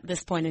like at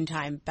this point in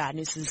time, bad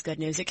news is good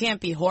news. It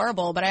can't be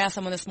horrible, but I asked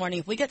someone this morning,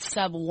 if we get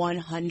sub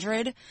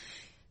 100,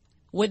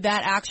 would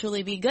that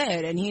actually be good?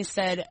 And he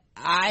said,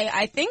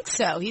 I think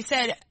so. He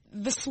said,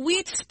 the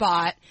sweet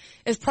spot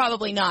is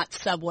probably not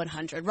sub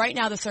 100. Right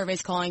now, the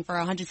survey's calling for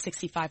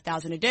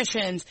 165,000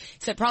 additions. He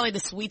said probably the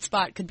sweet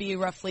spot could be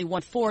roughly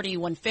 140,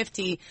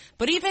 150.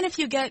 But even if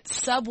you get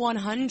sub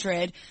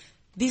 100,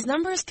 these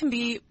numbers can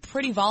be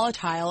pretty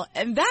volatile,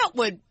 and that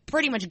would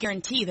pretty much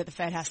guarantee that the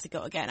Fed has to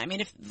go again. I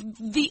mean, if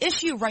the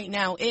issue right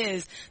now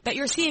is that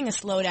you're seeing a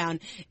slowdown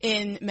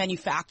in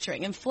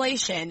manufacturing.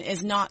 Inflation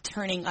is not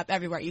turning up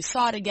everywhere. You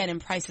saw it again in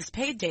prices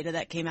paid data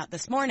that came out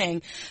this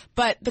morning,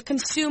 but the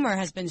consumer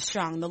has been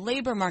strong. The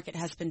labor market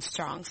has been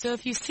strong. So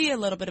if you see a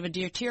little bit of a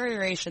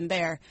deterioration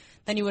there,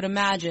 then you would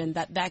imagine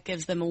that that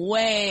gives them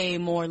way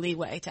more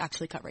leeway to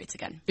actually cut rates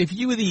again. If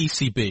you were the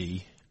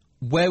ECB,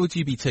 where would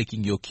you be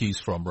taking your cues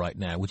from right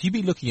now? Would you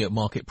be looking at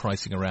market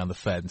pricing around the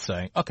Fed and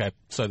saying, okay,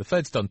 so the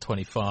Fed's done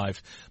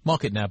 25,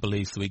 market now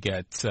believes that we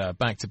get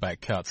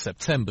back-to-back cuts,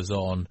 September's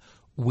on,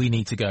 we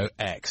need to go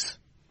X.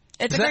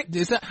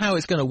 Is that how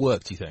it's going to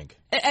work, do you think?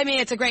 I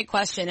mean, it's a great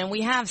question, and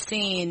we have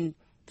seen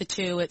the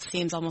two, it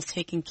seems, almost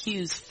taking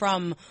cues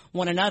from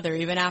one another.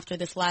 Even after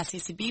this last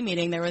ECB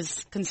meeting, there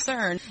was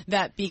concern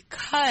that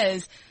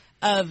because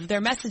of their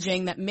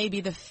messaging that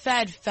maybe the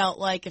Fed felt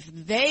like if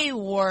they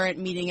weren't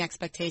meeting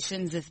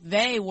expectations, if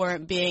they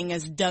weren't being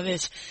as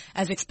dovish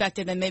as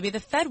expected, then maybe the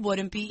Fed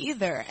wouldn't be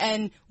either.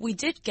 And we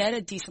did get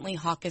a decently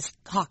hawkish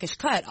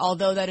cut,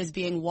 although that is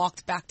being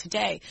walked back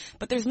today.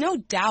 But there's no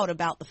doubt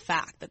about the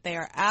fact that they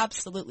are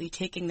absolutely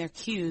taking their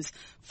cues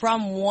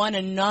from one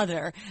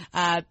another,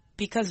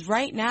 because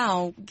right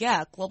now,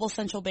 yeah, global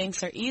central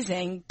banks are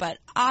easing, but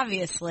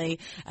obviously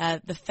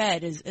the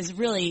Fed is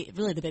really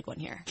the big one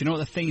here. Do you know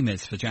what the theme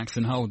is for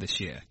Jackson Hole this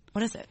year?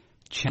 What is it?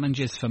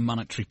 Challenges for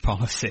monetary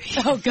policy.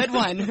 Oh, good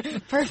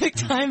one. Perfect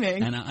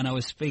timing. And I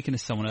was speaking to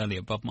someone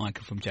earlier, Bob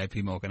Michael from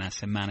JP Morgan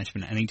Asset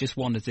Management, and he just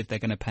wonders if they're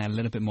going to pay a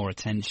little bit more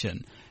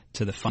attention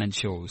to the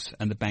financials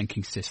and the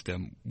banking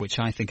system, which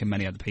I think and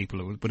many other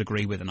people would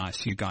agree with, and I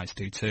assume you guys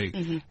do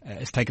too.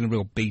 It's taken a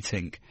real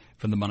beating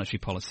from the monetary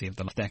policy of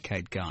the last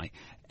decade, Guy.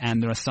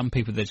 And there are some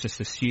people that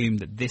just assume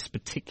that this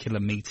particular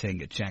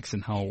meeting at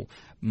Jackson Hole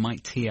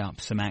might tee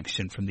up some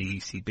action from the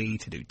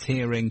ECB to do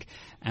tiering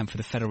and for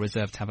the Federal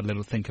Reserve to have a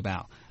little think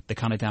about the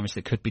kind of damage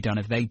that could be done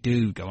if they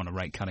do go on a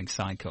rate-cutting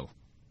cycle.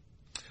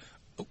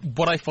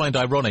 What I find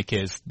ironic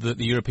is that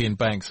the European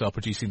banks are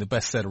producing the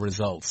best set of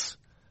results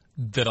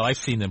that I've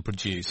seen them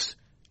produce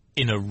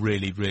in a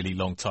really, really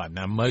long time.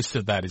 Now, most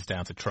of that is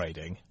down to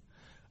trading.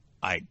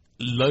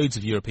 Loads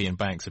of European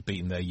banks have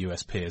beaten their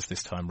US peers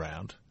this time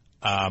round.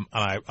 And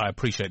I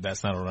appreciate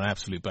that's not on an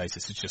absolute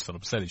basis, it's just on a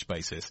percentage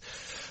basis.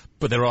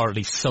 But there are at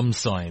least some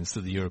signs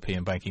that the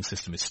European banking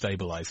system is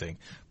stabilizing,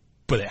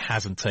 but it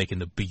hasn't taken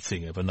the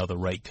beating of another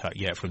rate cut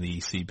yet from the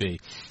ECB.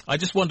 I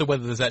just wonder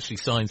whether there's actually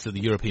signs that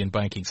the European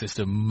banking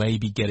system may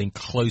be getting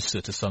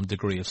closer to some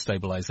degree of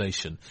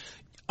stabilization.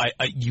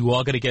 you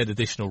are going to get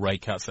additional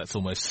rate cuts. That's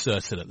almost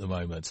certain at the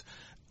moment.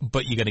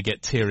 But you're going to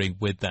get tiering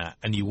with that.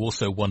 And you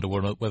also wonder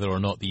whether or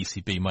not the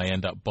ECB may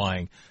end up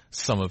buying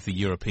some of the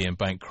European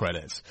bank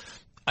credits.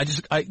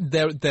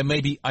 There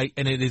may be,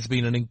 and it has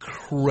been an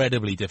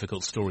incredibly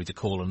difficult story to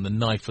call, and the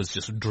knife has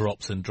just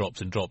dropped and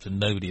dropped and dropped, and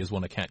nobody has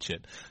wanted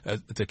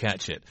to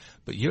catch it.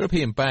 But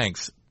European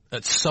banks,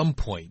 at some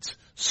point,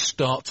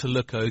 start to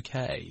look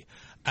okay.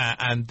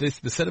 And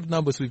the set of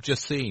numbers we've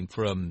just seen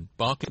from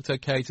Barclays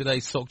looked okay today,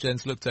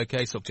 SocGen's looked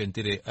okay, SocGen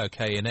did it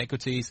okay in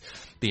equities,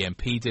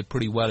 BNP did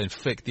pretty well in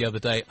FIC the other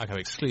day, I'm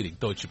excluding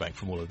Deutsche Bank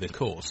from all of this, of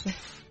course.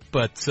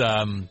 But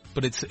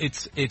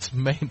it's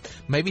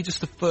maybe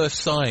just the first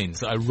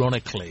signs,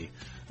 ironically,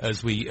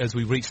 as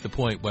we reach the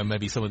point where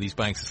maybe some of these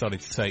banks are starting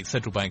to take,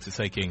 central banks are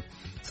taking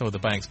some of the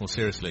banks more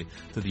seriously,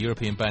 that the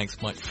European banks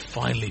might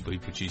finally be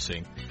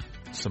producing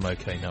some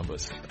okay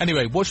numbers.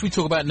 Anyway, what should we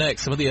talk about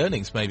next? Some of the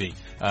earnings maybe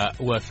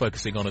worth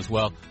focusing on as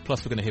well.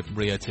 Plus, we're going to hear from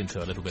Rio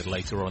Tinto a little bit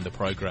later on in the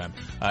program.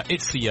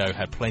 Its CEO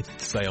had plenty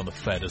to say on the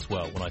Fed as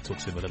well when I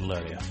talked to him a little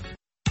earlier.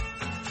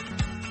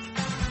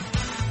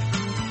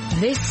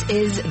 This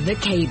is The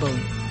Cable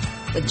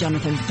with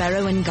Jonathan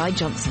Ferro and Guy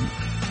Johnson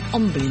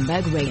on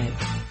Bloomberg Radio.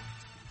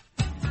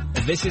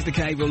 This is The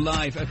Cable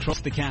live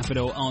across the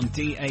capital on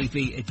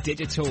DAB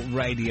Digital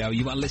Radio.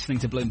 You are listening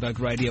to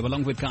Bloomberg Radio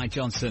along with Guy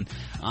Johnson.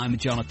 I'm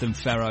Jonathan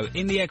Ferro.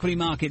 In the equity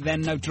market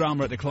then, no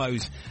drama at the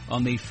close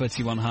on the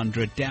FTSE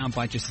 100, down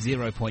by just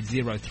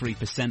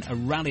 0.03%. A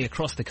rally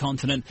across the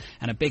continent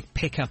and a big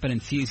pickup in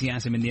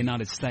enthusiasm in the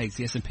United States.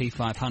 The S&P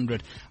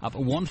 500 up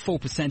 1 full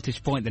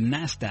percentage point. The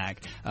Nasdaq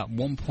at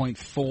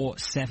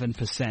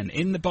 1.47%.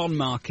 In the bond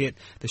market,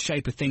 the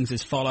shape of things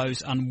as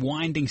follows.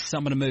 Unwinding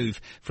some of the move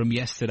from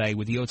yesterday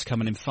with yields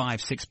coming in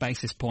 5-6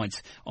 basis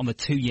points on the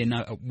 2-year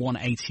note at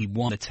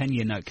 181. The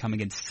 10-year note coming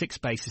in 6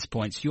 basis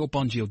points. Your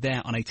bond yield there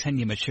on a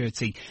 10-year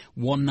maturity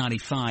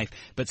 195.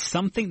 But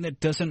something that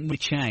doesn't really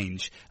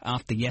change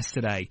after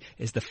yesterday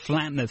is the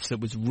flatness that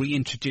was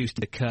reintroduced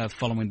to the curve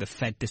following the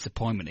Fed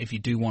disappointment, if you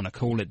do want to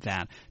call it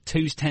that.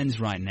 2s, 10s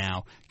right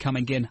now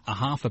coming in a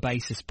half a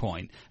basis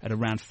point at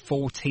around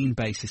 14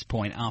 basis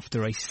point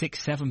after a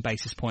 6-7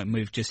 basis point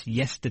move just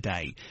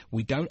yesterday.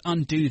 We don't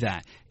undo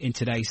that in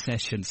today's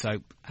session, so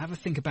have a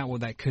think about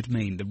what that could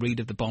mean, the read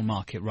of the bond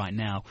market right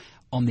now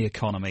on the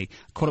economy.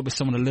 Caught up with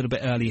someone a little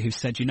bit earlier who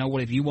said, you know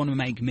what, if you want to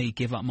make me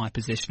give up my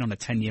position on a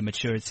 10-year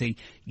maturity,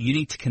 you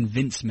need to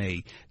convince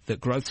me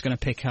that growth's going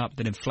to pick up,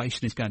 that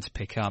inflation is going to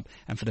pick up,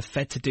 and for the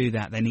Fed to do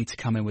that, they need to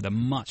come in with a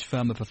much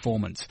firmer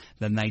performance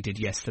than they did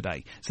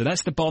yesterday. So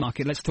that's the bond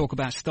market. Let's talk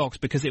about stocks,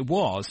 because it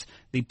was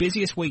the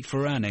busiest week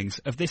for earnings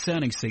of this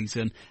earnings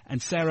season,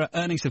 and Sarah,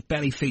 earnings have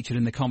barely featured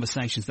in the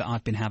conversations that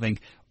I've been having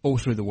all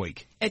through the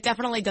week. It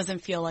definitely doesn't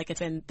feel like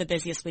it's been the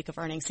busiest week of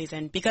earnings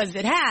season, because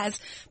it has,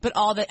 but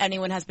all that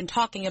anyone has been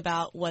talking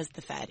about was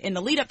the Fed. In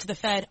the lead up to the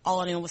Fed,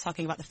 all anyone was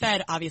talking about the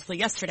Fed, obviously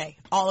yesterday,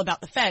 all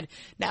about the Fed.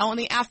 Now in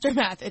the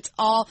aftermath, it's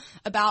all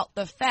about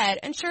the Fed.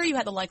 And sure, you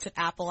had the likes of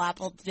Apple.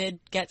 Apple did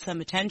get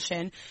some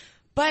attention,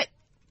 but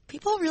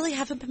people really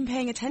haven't been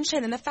paying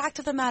attention. And the fact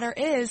of the matter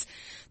is,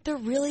 there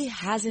really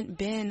hasn't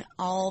been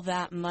all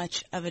that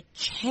much of a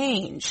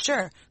change.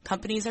 Sure,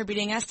 companies are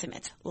beating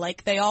estimates,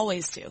 like they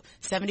always do.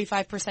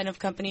 75% of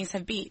companies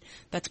have beat.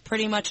 That's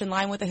pretty much in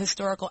line with the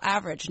historical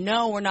average.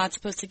 No, we're not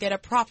supposed to get a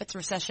profits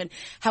recession.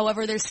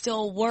 However, there's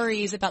still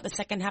worries about the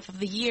second half of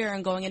the year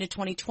and going into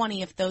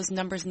 2020 if those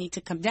numbers need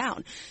to come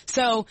down.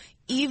 So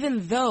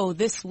even though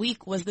this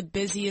week was the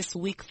busiest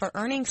week for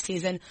earnings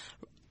season,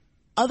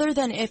 other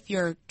than if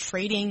you're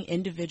trading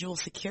individual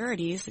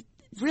securities, it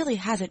really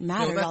hasn't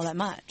mattered all that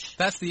much.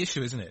 That's the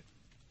issue, isn't it?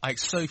 Like,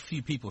 so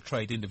few people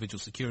trade individual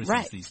securities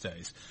right. these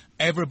days.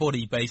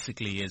 Everybody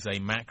basically is a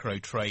macro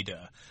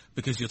trader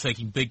because you're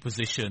taking big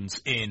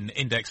positions in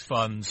index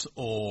funds,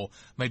 or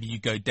maybe you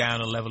go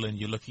down a level and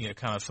you're looking at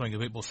kind of something a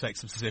bit more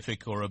sector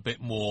specific or a bit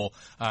more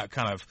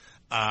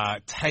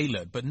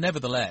tailored. But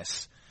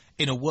nevertheless,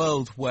 in a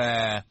world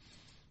where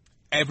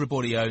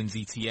everybody owns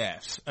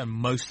ETFs and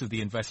most of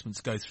the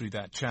investments go through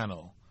that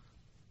channel,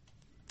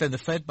 then the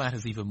Fed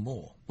matters even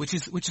more, which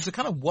is a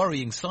kind of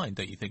worrying sign,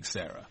 don't you think,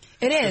 Sarah?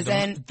 It is,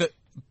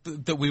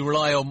 that we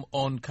rely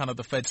on kind of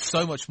the Fed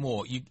so much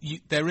more.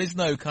 There is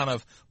no kind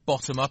of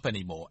bottom up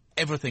anymore.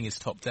 Everything is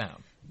top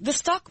down. The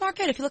stock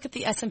market, if you look at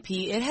the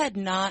S&P, it had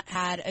not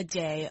had a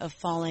day of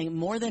falling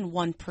more than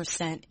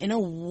 1% in a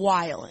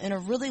while, in a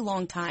really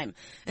long time,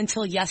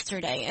 until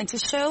yesterday. And to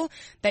show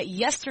that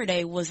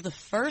yesterday was the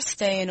first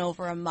day in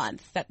over a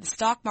month that the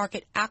stock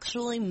market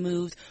actually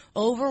moved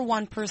over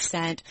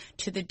 1%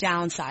 to the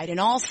downside. And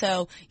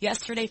also,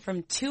 yesterday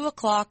from 2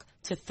 o'clock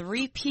to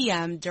 3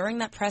 p.m. during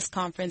that press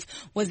conference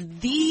was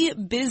the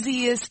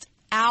busiest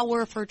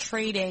hour for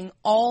trading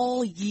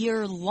all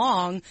year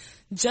long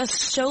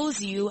just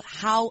shows you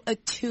how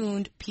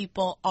attuned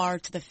people are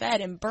to the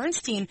Fed. And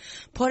Bernstein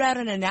put out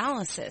an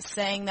analysis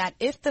saying that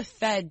if the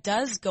Fed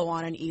does go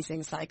on an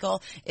easing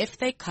cycle, if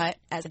they cut,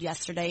 as of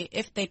yesterday,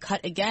 if they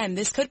cut again,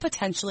 this could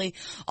potentially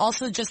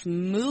also just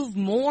move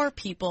more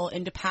people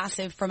into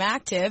passive from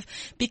active,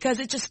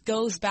 because it just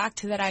goes back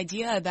to that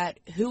idea that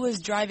who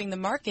is driving the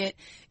market?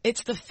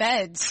 It's the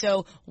Fed.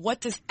 So what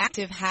does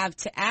active have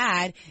to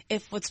add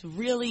if what's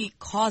really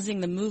causing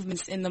the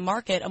movements in the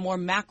market a more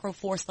macro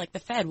force like the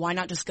Fed? Why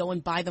not just go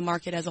and buy the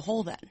market as a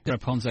whole then? Sarah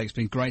Ponczek, it's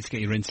been great to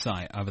get your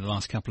insight over the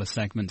last couple of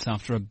segments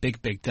after a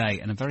big day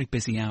and a very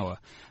busy hour.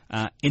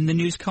 In the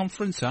news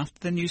conference, after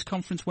the news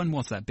conference, when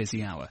was that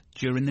busy hour?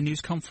 During the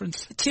news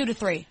conference? 2 to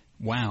 3.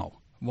 Wow.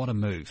 What a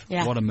move.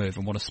 Yeah. What a move,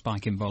 and what a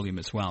spike in volume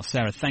as well.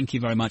 Sarah, thank you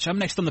very much. Up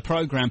next on the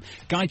programme,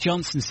 Guy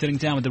Johnson sitting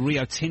down with the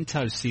Rio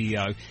Tinto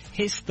CEO.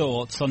 His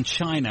thoughts on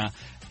China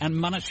and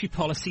monetary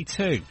policy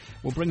too.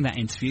 We'll bring that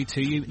interview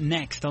to you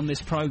next on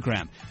this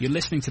programme. You're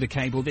listening to The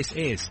Cable. This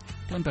is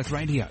Bloomberg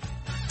Radio.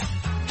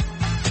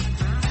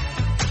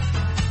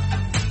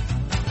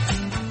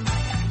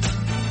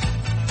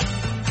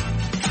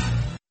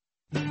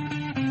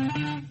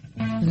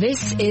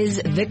 This is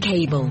The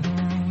Cable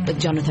with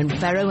Jonathan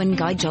Ferro and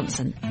Guy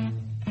Johnson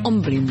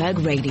on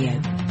Bloomberg Radio.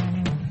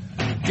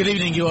 Good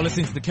evening, you are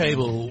listening to The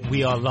Cable.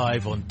 We are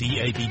live on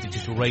DAB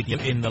Digital Radio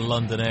in the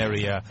London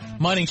area.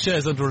 Mining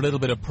shares under a little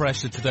bit of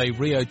pressure today.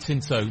 Rio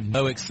Tinto,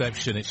 no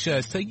exception. Its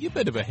shares taking a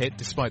bit of a hit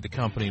despite the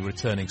company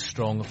returning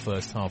strong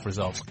first half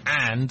results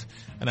and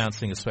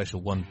announcing a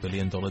special $1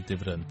 billion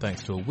dividend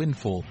thanks to a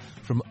windfall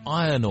from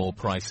iron ore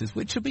prices,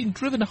 which have been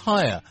driven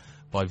higher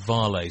by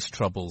Vale's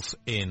troubles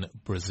in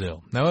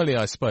Brazil. Now, earlier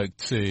I spoke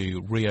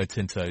to Rio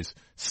Tinto's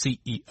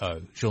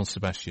CEO,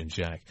 Jean-Sébastien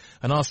Jacques,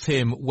 and asked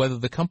him whether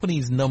the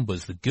company's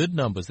numbers, the good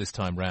numbers this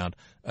time round,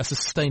 are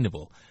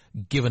sustainable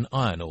given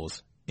iron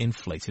ore's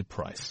inflated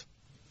price.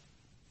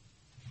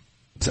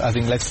 I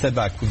think let's step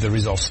back with the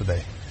results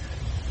today.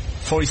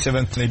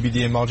 47%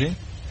 EBITDA margin,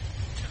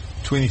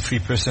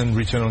 23%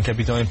 return on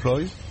capital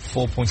employed,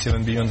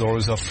 $4.7 billion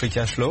of free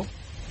cash flow,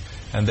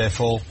 and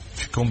therefore,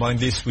 if you combine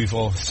this with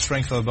our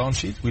strength of our balance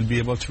sheet, we'll be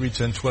able to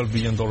return $12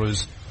 billion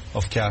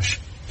of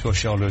cash to our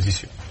shareholders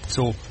this year.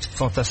 So,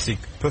 fantastic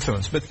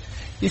performance. But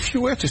if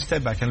you were to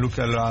step back and look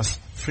at the last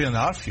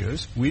 3.5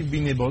 years, we've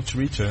been able to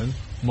return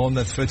more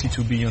than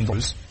 $32 billion.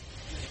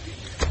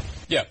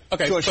 Yeah,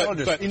 okay, to our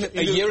shareholders. but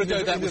a year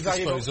ago that was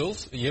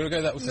disposals. A year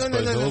ago that was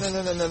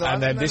disposals. No.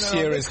 And then this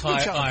year is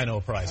high iron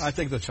ore price. I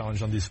take the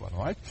challenge on this one,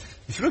 all right?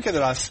 If you look at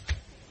the last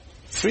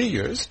 3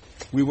 years,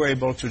 we were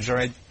able to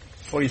generate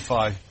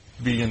 $45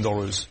 billion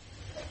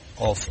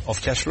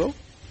of cash flow,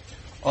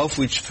 of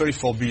which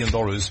 $34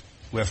 billion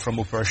were from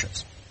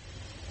operations.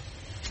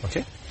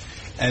 Okay?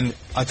 And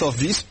out of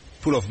this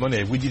pool of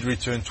money, we did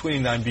return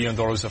 $29 billion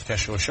of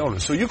cash to our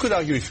shareholders. So you could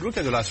argue, if you look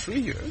at the last 3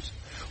 years,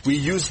 we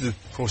used the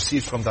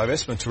proceeds from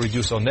divestment to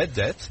reduce our net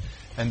debt,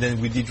 and then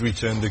we did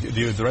return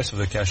the rest of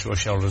the cash to our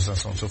shareholders and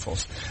so on and so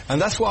forth.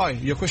 And that's why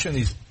your question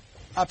is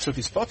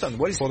absolutely spot on.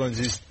 What is important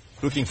is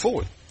looking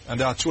forward. And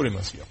there are two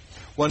elements here.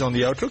 One on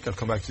the outlook, I'll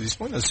come back to this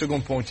point. And the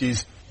second point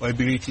is our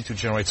ability to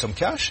generate some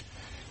cash,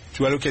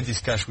 to allocate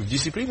this cash with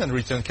discipline and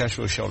return cash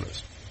to our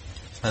shareholders.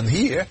 And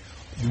here,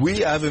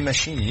 we have a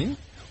machine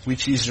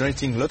which is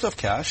generating a lot of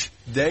cash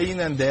day in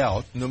and day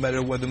out, no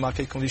matter what the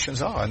market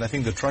conditions are. And I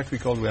think the track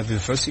record we have in the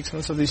first 6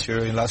 months of this year,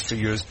 in the last 3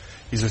 years,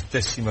 is a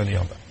testimony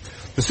on that.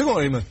 The second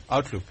element,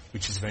 outlook,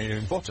 which is very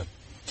important.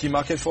 Key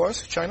market for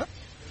us, China.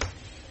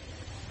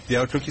 The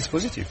outlook is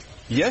positive.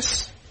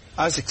 Yes,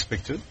 as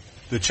expected,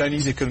 the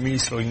Chinese economy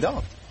is slowing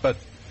down. But,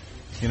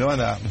 and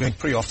I'm going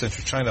pretty often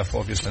to China for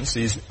obvious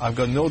reasons, I've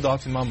got no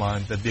doubt in my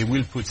mind that they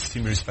will put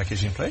stimulus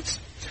package in place.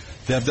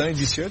 They have done it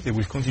this year, they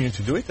will continue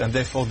to do it, and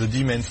therefore the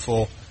demand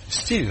for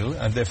steel,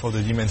 and therefore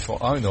the demand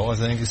for iron ore,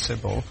 as an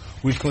example,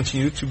 will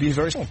continue to be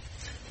very strong.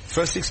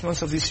 First 6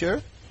 months of this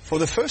year, for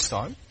the first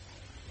time,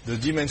 the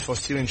demand for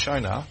steel in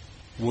China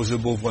was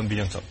above 1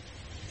 billion tons.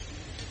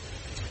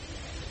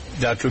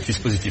 The outlook is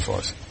positive for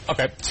us.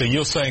 Okay, so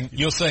you're saying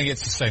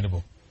it's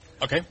sustainable.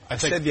 Okay. I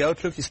said the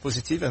outlook is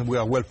positive and we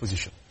are well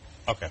positioned.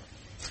 Okay.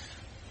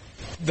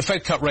 The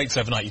Fed cut rates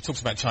overnight. You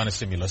talked about China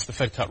stimulus. The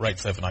Fed cut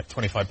rates overnight,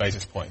 25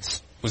 basis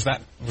points. Was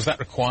that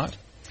required?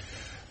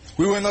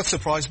 We were not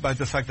surprised by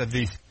the fact that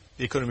the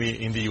economy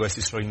in the US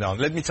is slowing down.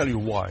 Let me tell you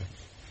why.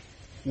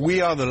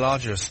 We are the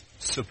largest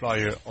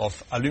supplier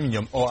of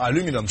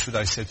aluminum, should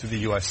I say, to the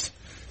US.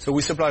 So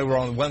we supply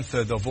around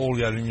 1/3 of all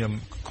the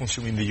aluminum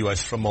consumed in the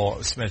US from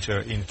our smelter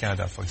in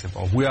Canada, for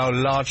example. We are a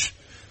large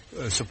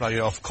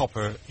supplier of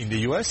copper in the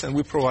US, and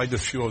we provide a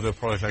few other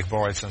products like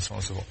borates and so on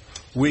and so forth.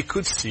 We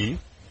could see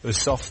a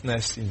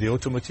softness in the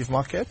automotive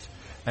market,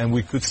 and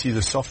we could see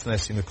the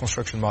softness in the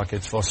construction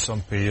market for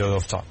some period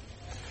of time.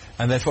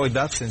 And therefore, in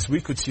that sense,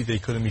 we could see the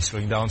economy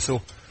slowing down.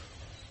 So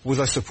was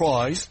I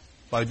surprised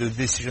by the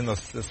decision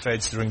of the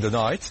Feds during the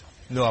night?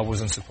 No, I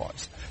wasn't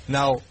surprised.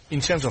 Now,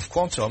 in terms of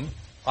quantum,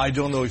 I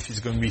don't know if it's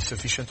going to be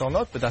sufficient or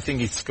not, but I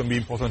think it's going to be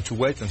important to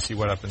wait and see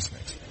what happens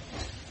next.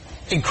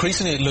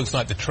 Increasingly, it looks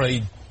like the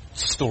trade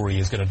story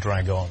is going to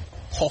drag on,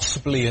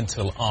 possibly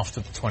until after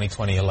the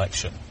 2020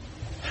 election.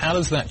 How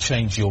does that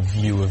change your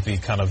view of the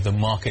kind of the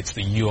markets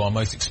that you are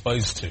most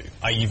exposed to?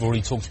 You've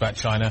already talked about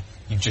China.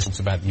 You've just talked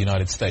about the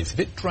United States. If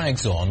it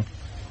drags on,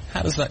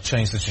 how does that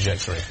change the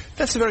trajectory?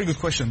 That's a very good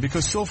question,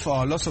 because so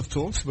far lots of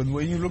talks, but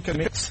when you look at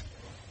it,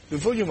 the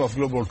volume of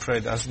global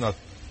trade has not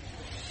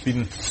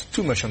been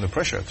too much under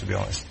pressure, to be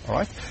honest. All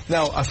right.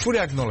 Now, I fully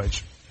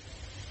acknowledge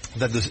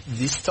that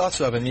this starts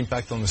to have an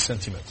impact on the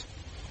sentiment.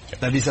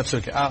 That is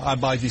absolutely. I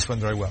buy this one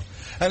very well.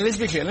 And let's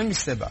be clear. Let me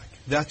step back.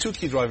 There are two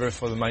key drivers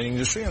for the mining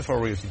industry and for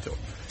Rio Tinto: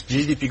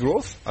 GDP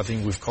growth, I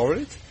think we've covered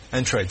it,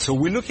 and trade. So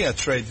we're looking at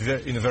trade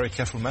in a very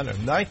careful manner.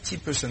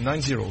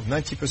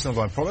 90% of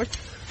our product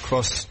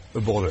cross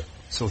the border.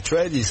 So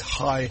trade is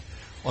high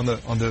on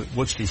the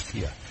watch list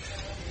here.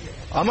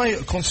 Am I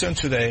concerned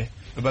today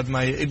about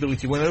my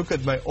ability? When I look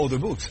at my order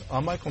books,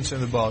 am I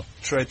concerned about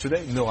trade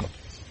today? No,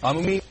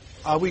 I'm not.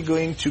 Are we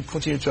going to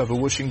continue to have a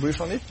watching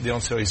brief on it? The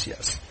answer is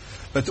yes.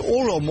 But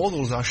all our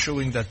models are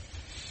showing that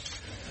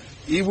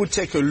it would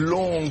take a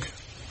long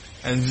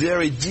and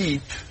very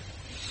deep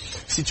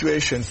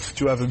situation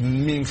to have a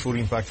meaningful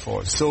impact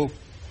for us. So,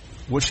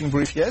 watching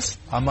brief, yes.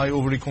 Am I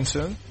overly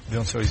concerned? The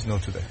answer is no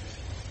today.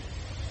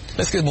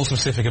 Let's get more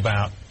specific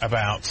about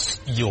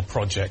your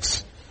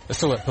projects.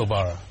 Let's talk about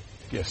Pilbara.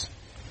 Yes.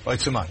 Well,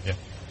 it's a mine, yeah.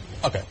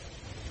 Okay.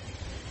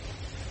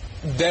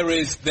 There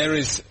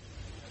is.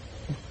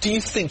 Do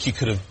you think you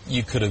could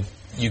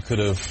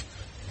have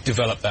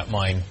developed that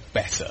mine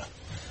better?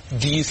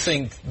 Do you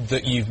think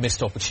that you've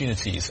missed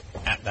opportunities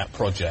at that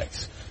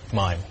project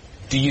mine?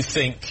 Do you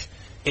think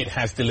it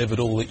has delivered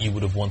all that you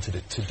would have wanted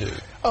it to do?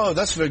 Oh,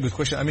 that's a very good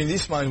question. I mean,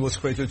 this mine was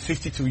created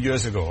 52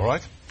 years ago, all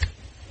right?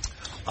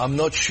 I'm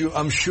not sure.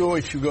 I'm sure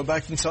if you go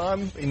back in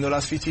time, in the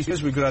last 50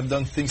 years, we could have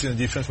done things in a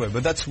different way.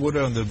 But that's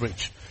water on the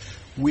bridge.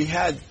 We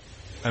had,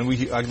 and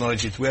we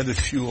acknowledge it, we had a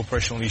few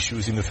operational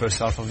issues in the first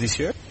half of this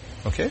year.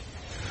 Okay?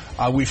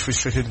 Are we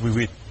frustrated with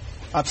it?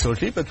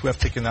 Absolutely, but we have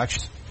taken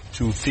action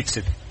to fix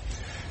it.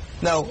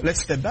 Now,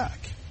 let's step back.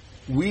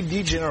 We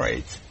did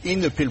generate in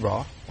the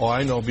Pilbara, or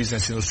in our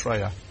business in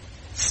Australia,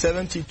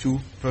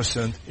 72%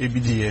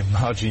 EBITDA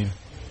margin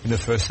in the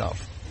first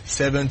half.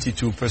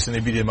 72%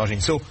 EBITDA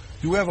margin. So,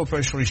 do we have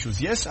operational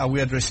issues? Yes. Are we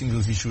addressing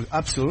those issues?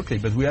 Absolutely.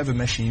 But we have a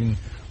machine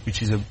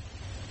which is a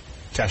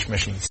cash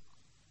machine.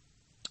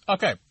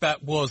 Okay,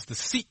 that was the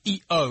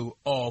CEO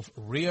of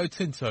Rio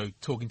Tinto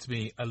talking to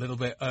me a little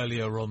bit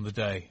earlier on the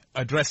day,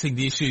 addressing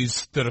the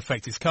issues that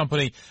affect his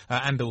company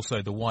and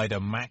also the wider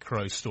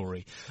macro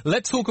story.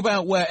 Let's talk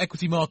about where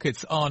equity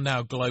markets are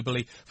now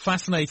globally.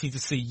 Fascinating to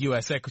see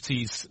US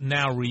equities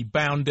now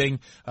rebounding.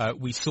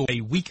 We saw a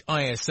weak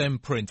ISM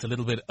print a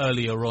little bit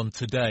earlier on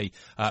today,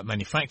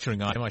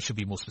 manufacturing item, I should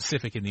be more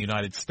specific, in the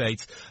United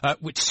States,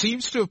 which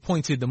seems to have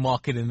pointed the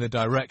market in the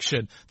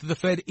direction that the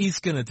Fed is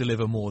going to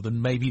deliver more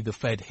than maybe the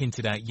Fed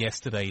hinted at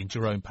yesterday in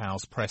Jerome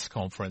Powell's press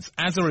conference,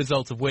 as a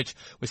result of which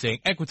we're seeing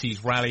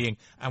equities rallying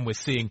and we're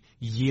seeing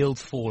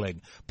yields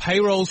falling.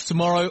 Payrolls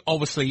tomorrow,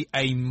 obviously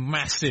a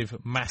massive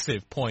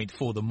point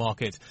for the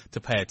market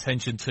to pay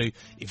attention to.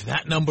 If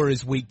that number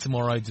is weak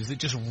tomorrow, does it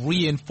just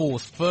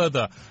reinforce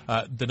further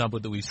the number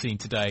that we've seen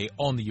today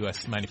on the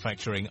US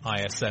manufacturing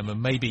ISM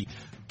and maybe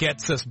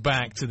gets us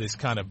back to this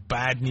kind of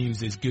bad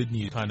news is good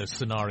news kind of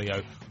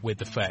scenario with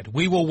the Fed?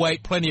 We will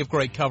wait. Plenty of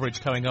great coverage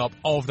coming up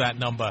of that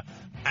number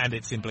and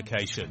its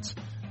implications.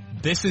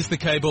 This is The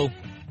Cable.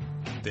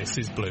 This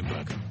is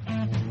Bloomberg.